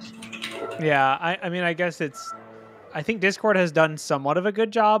nice things. Yeah, I mean, I guess I think Discord has done somewhat of a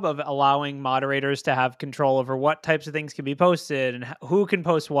good job of allowing moderators to have control over what types of things can be posted and who can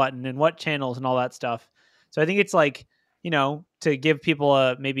post what and in what channels and all that stuff. So I think it's like, to give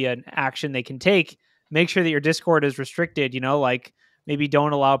people maybe an action they can take, make sure that your Discord is restricted, like maybe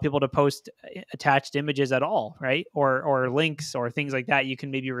don't allow people to post attached images at all, right? Or links or things like that. You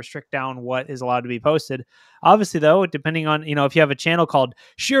can maybe restrict down what is allowed to be posted. Obviously, though, depending on, if you have a channel called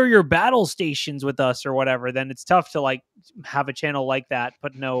Share Your Battle Stations with Us or whatever, then it's tough to like have a channel like that,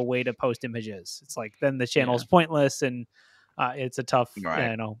 but no way to post images. It's like, then the channel is pointless, and it's a tough,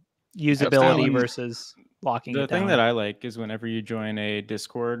 usability versus locking it down. The thing that I like is whenever you join a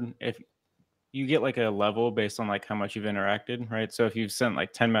Discord, if you get like a level based on like how much you've interacted, right? So if you've sent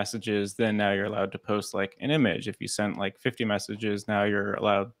like 10 messages, then now you're allowed to post like an image. If you sent like 50 messages, now you're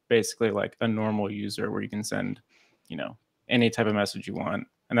allowed basically like a normal user where you can send, any type of message you want.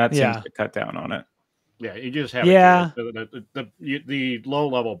 And that seems to cut down on it. Yeah, you just have the low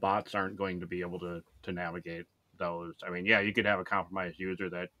level bots aren't going to be able to navigate those. I mean, you could have a compromised user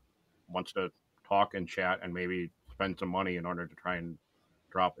that wants to talk and chat and maybe spend some money in order to try and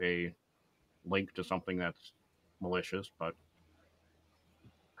drop a link to something that's malicious, but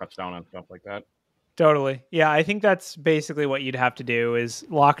cuts down on stuff like that. Totally. Yeah, I think that's basically what you'd have to do, is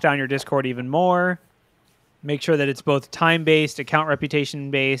lock down your Discord even more, make sure that it's both time-based, account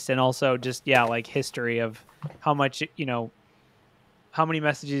reputation-based, and also just, like history of how much, how many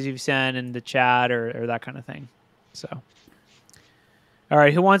messages you've sent in the chat or that kind of thing. So, all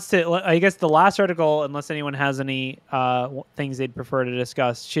right, who wants to, I guess the last article, unless anyone has any things they'd prefer to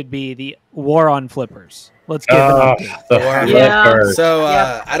discuss, should be the war on flippers. Let's give an update. So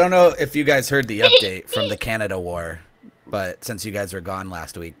I don't know if you guys heard the update from the Canada war, but since you guys were gone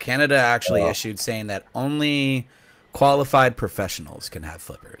last week, Canada actually issued saying that only qualified professionals can have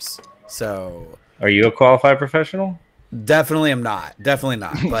flippers. So, are you a qualified professional? Definitely am not. Definitely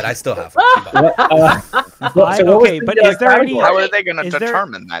not. But I still have. Okay, but is there any? How are they going to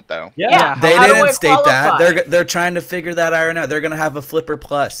determine that, though? Yeah, they didn't state that. They're trying to figure that out. They're going to have a Flipper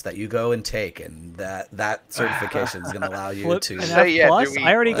Plus that you go and take, and that certification is going to allow you to. Plus?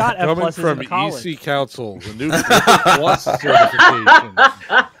 I already got F Plus from in college. EC Council, the new Flipper Plus certification.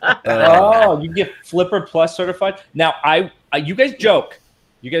 You get Flipper Plus certified. Now, you guys joke.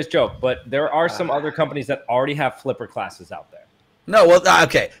 But there are some other companies that already have Flipper classes out there. No, well,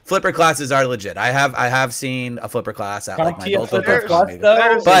 okay. Flipper classes are legit. I have seen a Flipper class at like my local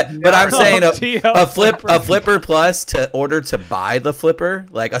but I'm saying a Flipper Plus to order to buy the Flipper,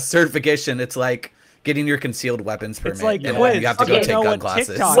 like a certification. It's like getting your concealed weapons permit. It's like you have to go take gun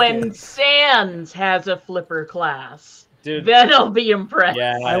classes. When Sans has a Flipper class. Dude, then I'll be impressed.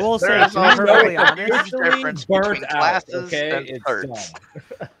 Yeah, I will say, There's to be perfectly honest, difference between classes and it's certs.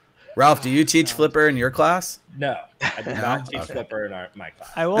 done. Ralph, do you teach Flipper in your class? No, I do not teach Okay. Flipper in my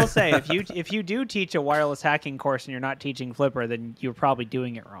class. I will say, if you do teach a wireless hacking course and you're not teaching Flipper, then you're probably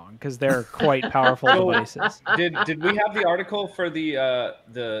doing it wrong because they're quite powerful devices. Did we have the article for the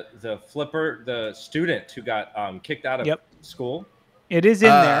Flipper, the student who got kicked out of school? It is in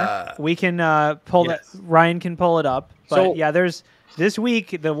there. We can pull that. Ryan can pull it up. But So- yeah, there's this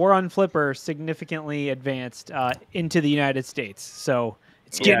week the war on Flipper significantly advanced into the United States. So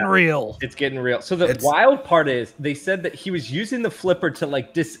it's getting real. It's getting real. So the wild part is they said that he was using the Flipper to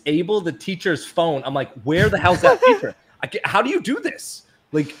like disable the teacher's phone. I'm like, where the hell's that feature? How do you do this?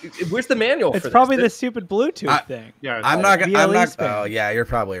 Like, where's the manual? It's for probably this? the stupid Bluetooth thing. Yeah, I'm not. Oh, yeah, you're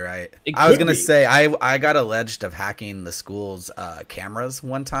probably right. I was gonna say I got alleged of hacking the school's cameras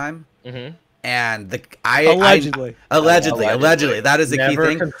one time. Mm-hmm. And allegedly that is a key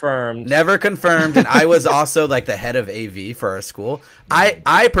thing. Never confirmed. And I was also like the head of AV for our school.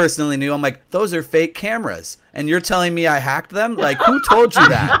 I personally knew. I'm like, those are fake cameras, and you're telling me I hacked them? Like, who told you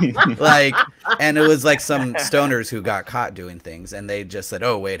that? Like, and it was like some stoners who got caught doing things, and they just said,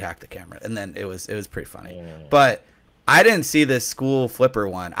 "Oh, Wade hacked the camera," and then it was pretty funny. But I didn't see this school Flipper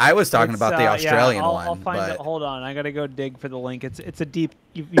one. I was talking about the Australian one. I'll find it. Hold on, I gotta go dig for the link. It's a deep.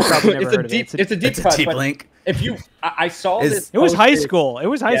 You probably never heard of it. It's a deep link. If you, I saw this. It was high school. It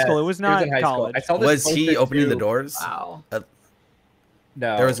was high school. It was not college. I saw this. Was he opening the doors? Wow.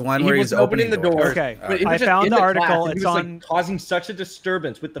 No, there was one where he was opening the doors. Okay, but I found the article. It's on like causing such a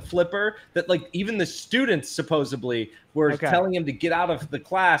disturbance with the Flipper that like even the students supposedly were telling him to get out of the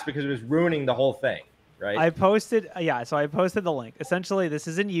class because it was ruining the whole thing. Right. I posted, so I posted the link. Essentially, this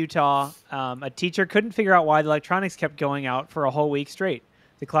is in Utah. A teacher couldn't figure out why the electronics kept going out for a whole week straight.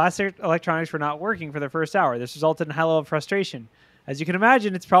 The class electronics were not working for the first hour. This resulted in a high level of frustration. As you can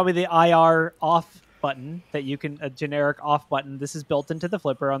imagine, it's probably the IR off button that you can, a generic off button. This is built into the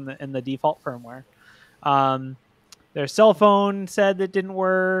Flipper in the default firmware. Their cell phone said that didn't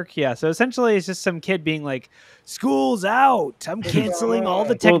work. Yeah, so essentially it's just some kid being like, school's out. I'm canceling all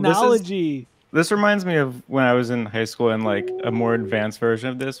the technology. This reminds me of when I was in high school and like a more advanced version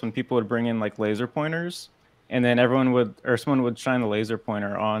of this, when people would bring in like laser pointers, and then someone would shine a laser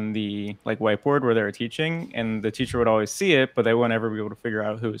pointer on the like whiteboard where they were teaching, and the teacher would always see it, but they wouldn't ever be able to figure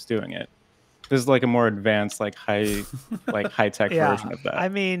out who was doing it. This is like a more advanced, like high tech version of that. I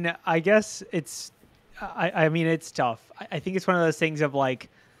mean, I guess it's, I mean, it's tough. I think it's one of those things of like,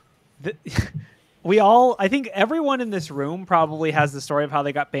 I think everyone in this room probably has the story of how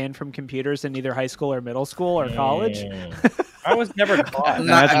they got banned from computers in either high school or middle school or college. I was never caught.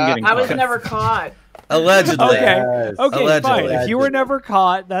 I was never caught. Allegedly. Okay, Allegedly. fine. If you were never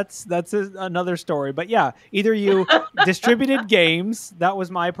caught, that's another story. But yeah, either you distributed games. That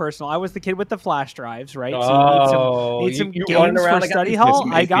was my personal. I was the kid with the flash drives, right? So you need some games for study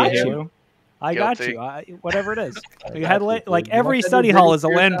hall. I got you. I got you. Whatever it is. We had like every study hall is a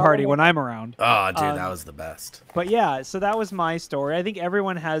LAN party when I'm around. Oh, dude, that was the best. But yeah, so that was my story. I think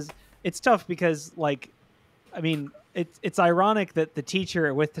everyone has. It's tough because, like, I mean, it's ironic that the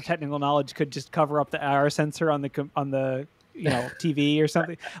teacher with the technical knowledge could just cover up the IR sensor on the TV or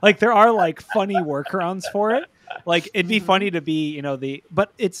something. Like there are like funny workarounds for it. Like it'd be funny to be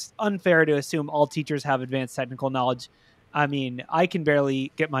but it's unfair to assume all teachers have advanced technical knowledge. I mean, I can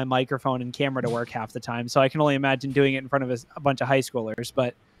barely get my microphone and camera to work half the time, so I can only imagine doing it in front of a bunch of high schoolers.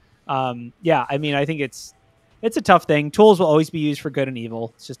 But yeah, I mean, I think it's a tough thing. Tools will always be used for good and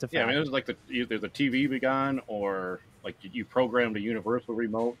evil. It's just a fact. Yeah, I mean, it was like either the TV be gone or like you programmed a universal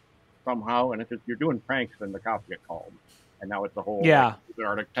remote somehow, and if you're doing pranks, then the cops get called, and now it's a whole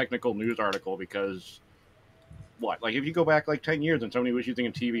technical news article because. Like if you go back like 10 years and somebody was using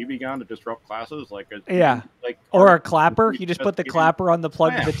a TV be gone to disrupt classes, or a clapper, you just put the clapper on the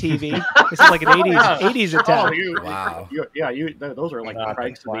plug to the TV. This is like an 80s attack. Wow. Those are like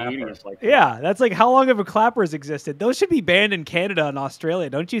pranks of the 80s. Like that's like how long have a clappers existed? Those should be banned in Canada and Australia,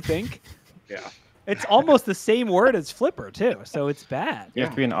 don't you think? Yeah. It's almost the same word as flipper too, so it's bad. You have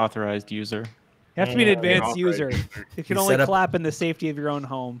to be an authorized user. You have to be an advanced user. You can only clap in the safety of your own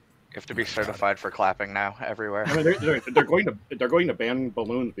home. You have to be certified for clapping now everywhere. I mean, they're going to ban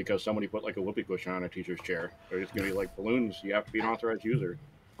balloons because somebody put like a whoopee cushion on a teacher's chair. They're just going to be like balloons. You have to be an authorized user.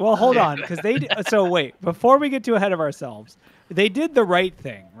 Well, hold on, because so wait, before we get too ahead of ourselves, they did the right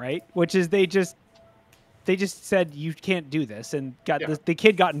thing, right? Which is they just said you can't do this, and the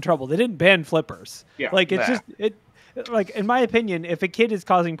kid got in trouble. They didn't ban flippers. Yeah, like like in my opinion, if a kid is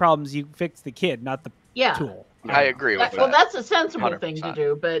causing problems, you fix the kid, not the tool. I agree with that. Well, that's a sensible 100%. thing to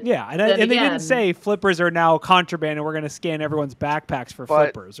do, but yeah, and they didn't say flippers are now contraband and we're going to scan everyone's backpacks for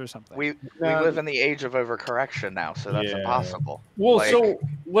flippers or something. We live in the age of overcorrection now, so that's impossible. Well, so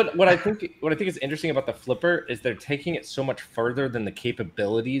what I think is interesting about the flipper is they're taking it so much further than the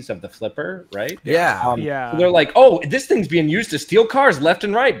capabilities of the flipper, right? Yeah. Yeah. They're like, oh, this thing's being used to steal cars left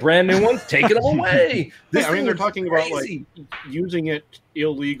and right, brand new ones, take it away. I mean, they're talking about like using it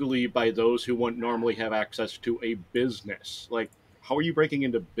illegally by those who wouldn't normally have access to a business. Like, how are you breaking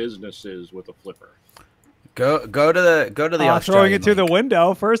into businesses with a flipper? Go to the Australian throwing it through link. the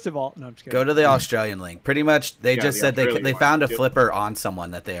window. First of all, no, I'm just kidding. Go to the Australian link. Pretty much, they just said they found a Yep. flipper on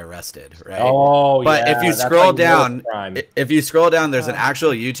someone that they arrested. Right. Oh, but yeah, if you that's scroll like down, crime. if you scroll down, there's an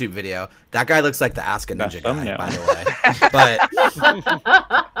actual YouTube video. That guy looks like the Ask a Ninja guy, by the way. But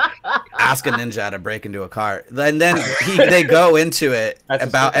Ask a Ninja how to break into a car. And then they go into it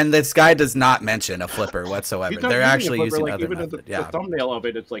and this guy does not mention a flipper whatsoever. They're actually using other methods. The thumbnail of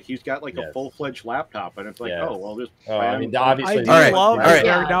it, it's like he's got like a full-fledged laptop, and it's like, oh, well, this. I mean, obviously, I do love that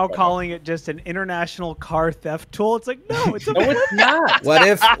they're now calling it just an international car theft tool. It's like, no, it's not.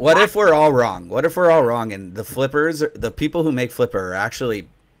 What if we're all wrong? What if we're all wrong and the flippers, the people who make flipper are actually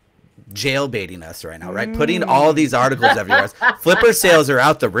jailbaiting us right now, right? Putting all these articles everywhere. Flipper sales are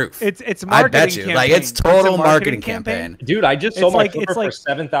out the roof. It's I marketing bet you. campaign. Like it's total marketing campaign. Dude, I just sold my flipper for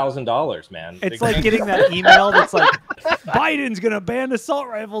 $7,000, man. It's like getting that email that's like, Biden's going to ban assault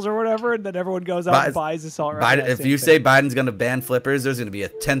rifles or whatever, and then everyone goes out and buys assault rifles. If you say Biden's going to ban flippers, there's going to be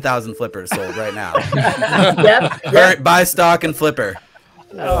 10,000 flippers sold right now. Yep. Buy stock and flipper.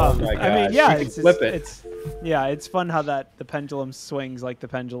 Oh my God. I mean, yeah, it's fun how the pendulum swings like the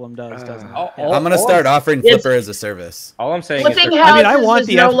pendulum does, doesn't it? I'm going to start offering flipper as a service. All I'm saying flipping is houses I want is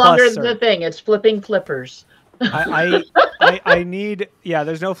the no F+ longer cert. the thing. It's flipping flippers. I need,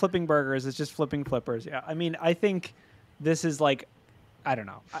 there's no flipping burgers. It's just flipping flippers. Yeah. I mean, I think this is like, I don't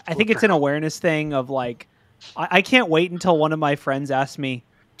know. I think it's an awareness thing of like, I can't wait until one of my friends asks me,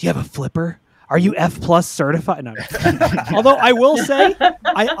 do you have a flipper? Are you F+ certified? No. Although I will say,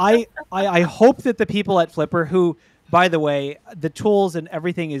 I hope that the people at Flipper who, by the way, the tools and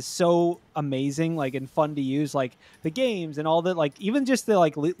everything is so amazing, like and fun to use, like the games and all that, like even just the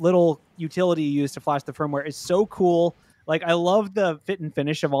like little utility you use to flash the firmware is so cool. Like I love the fit and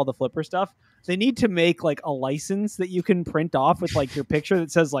finish of all the Flipper stuff. They need to make like a license that you can print off with like your picture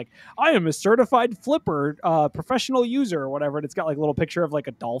that says like, I am a certified Flipper professional user or whatever. And it's got like a little picture of like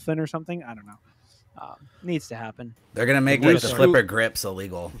a dolphin or something. I don't know. Needs to happen. They're gonna make like the flipper grips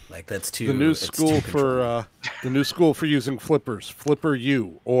illegal. Like that's too the new school for using flippers. Flipper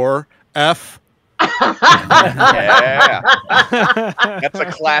U or F. Yeah, that's a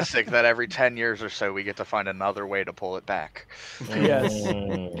classic. That every 10 years or so we get to find another way to pull it back. Yes.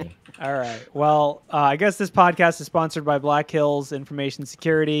 All right. Well, I guess this podcast is sponsored by Black Hills Information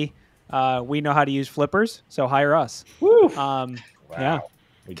Security. We know how to use flippers, so hire us. Woo. Wow. Yeah.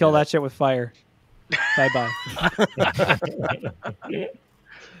 Kill that shit with fire. Bye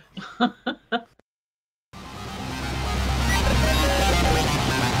bye.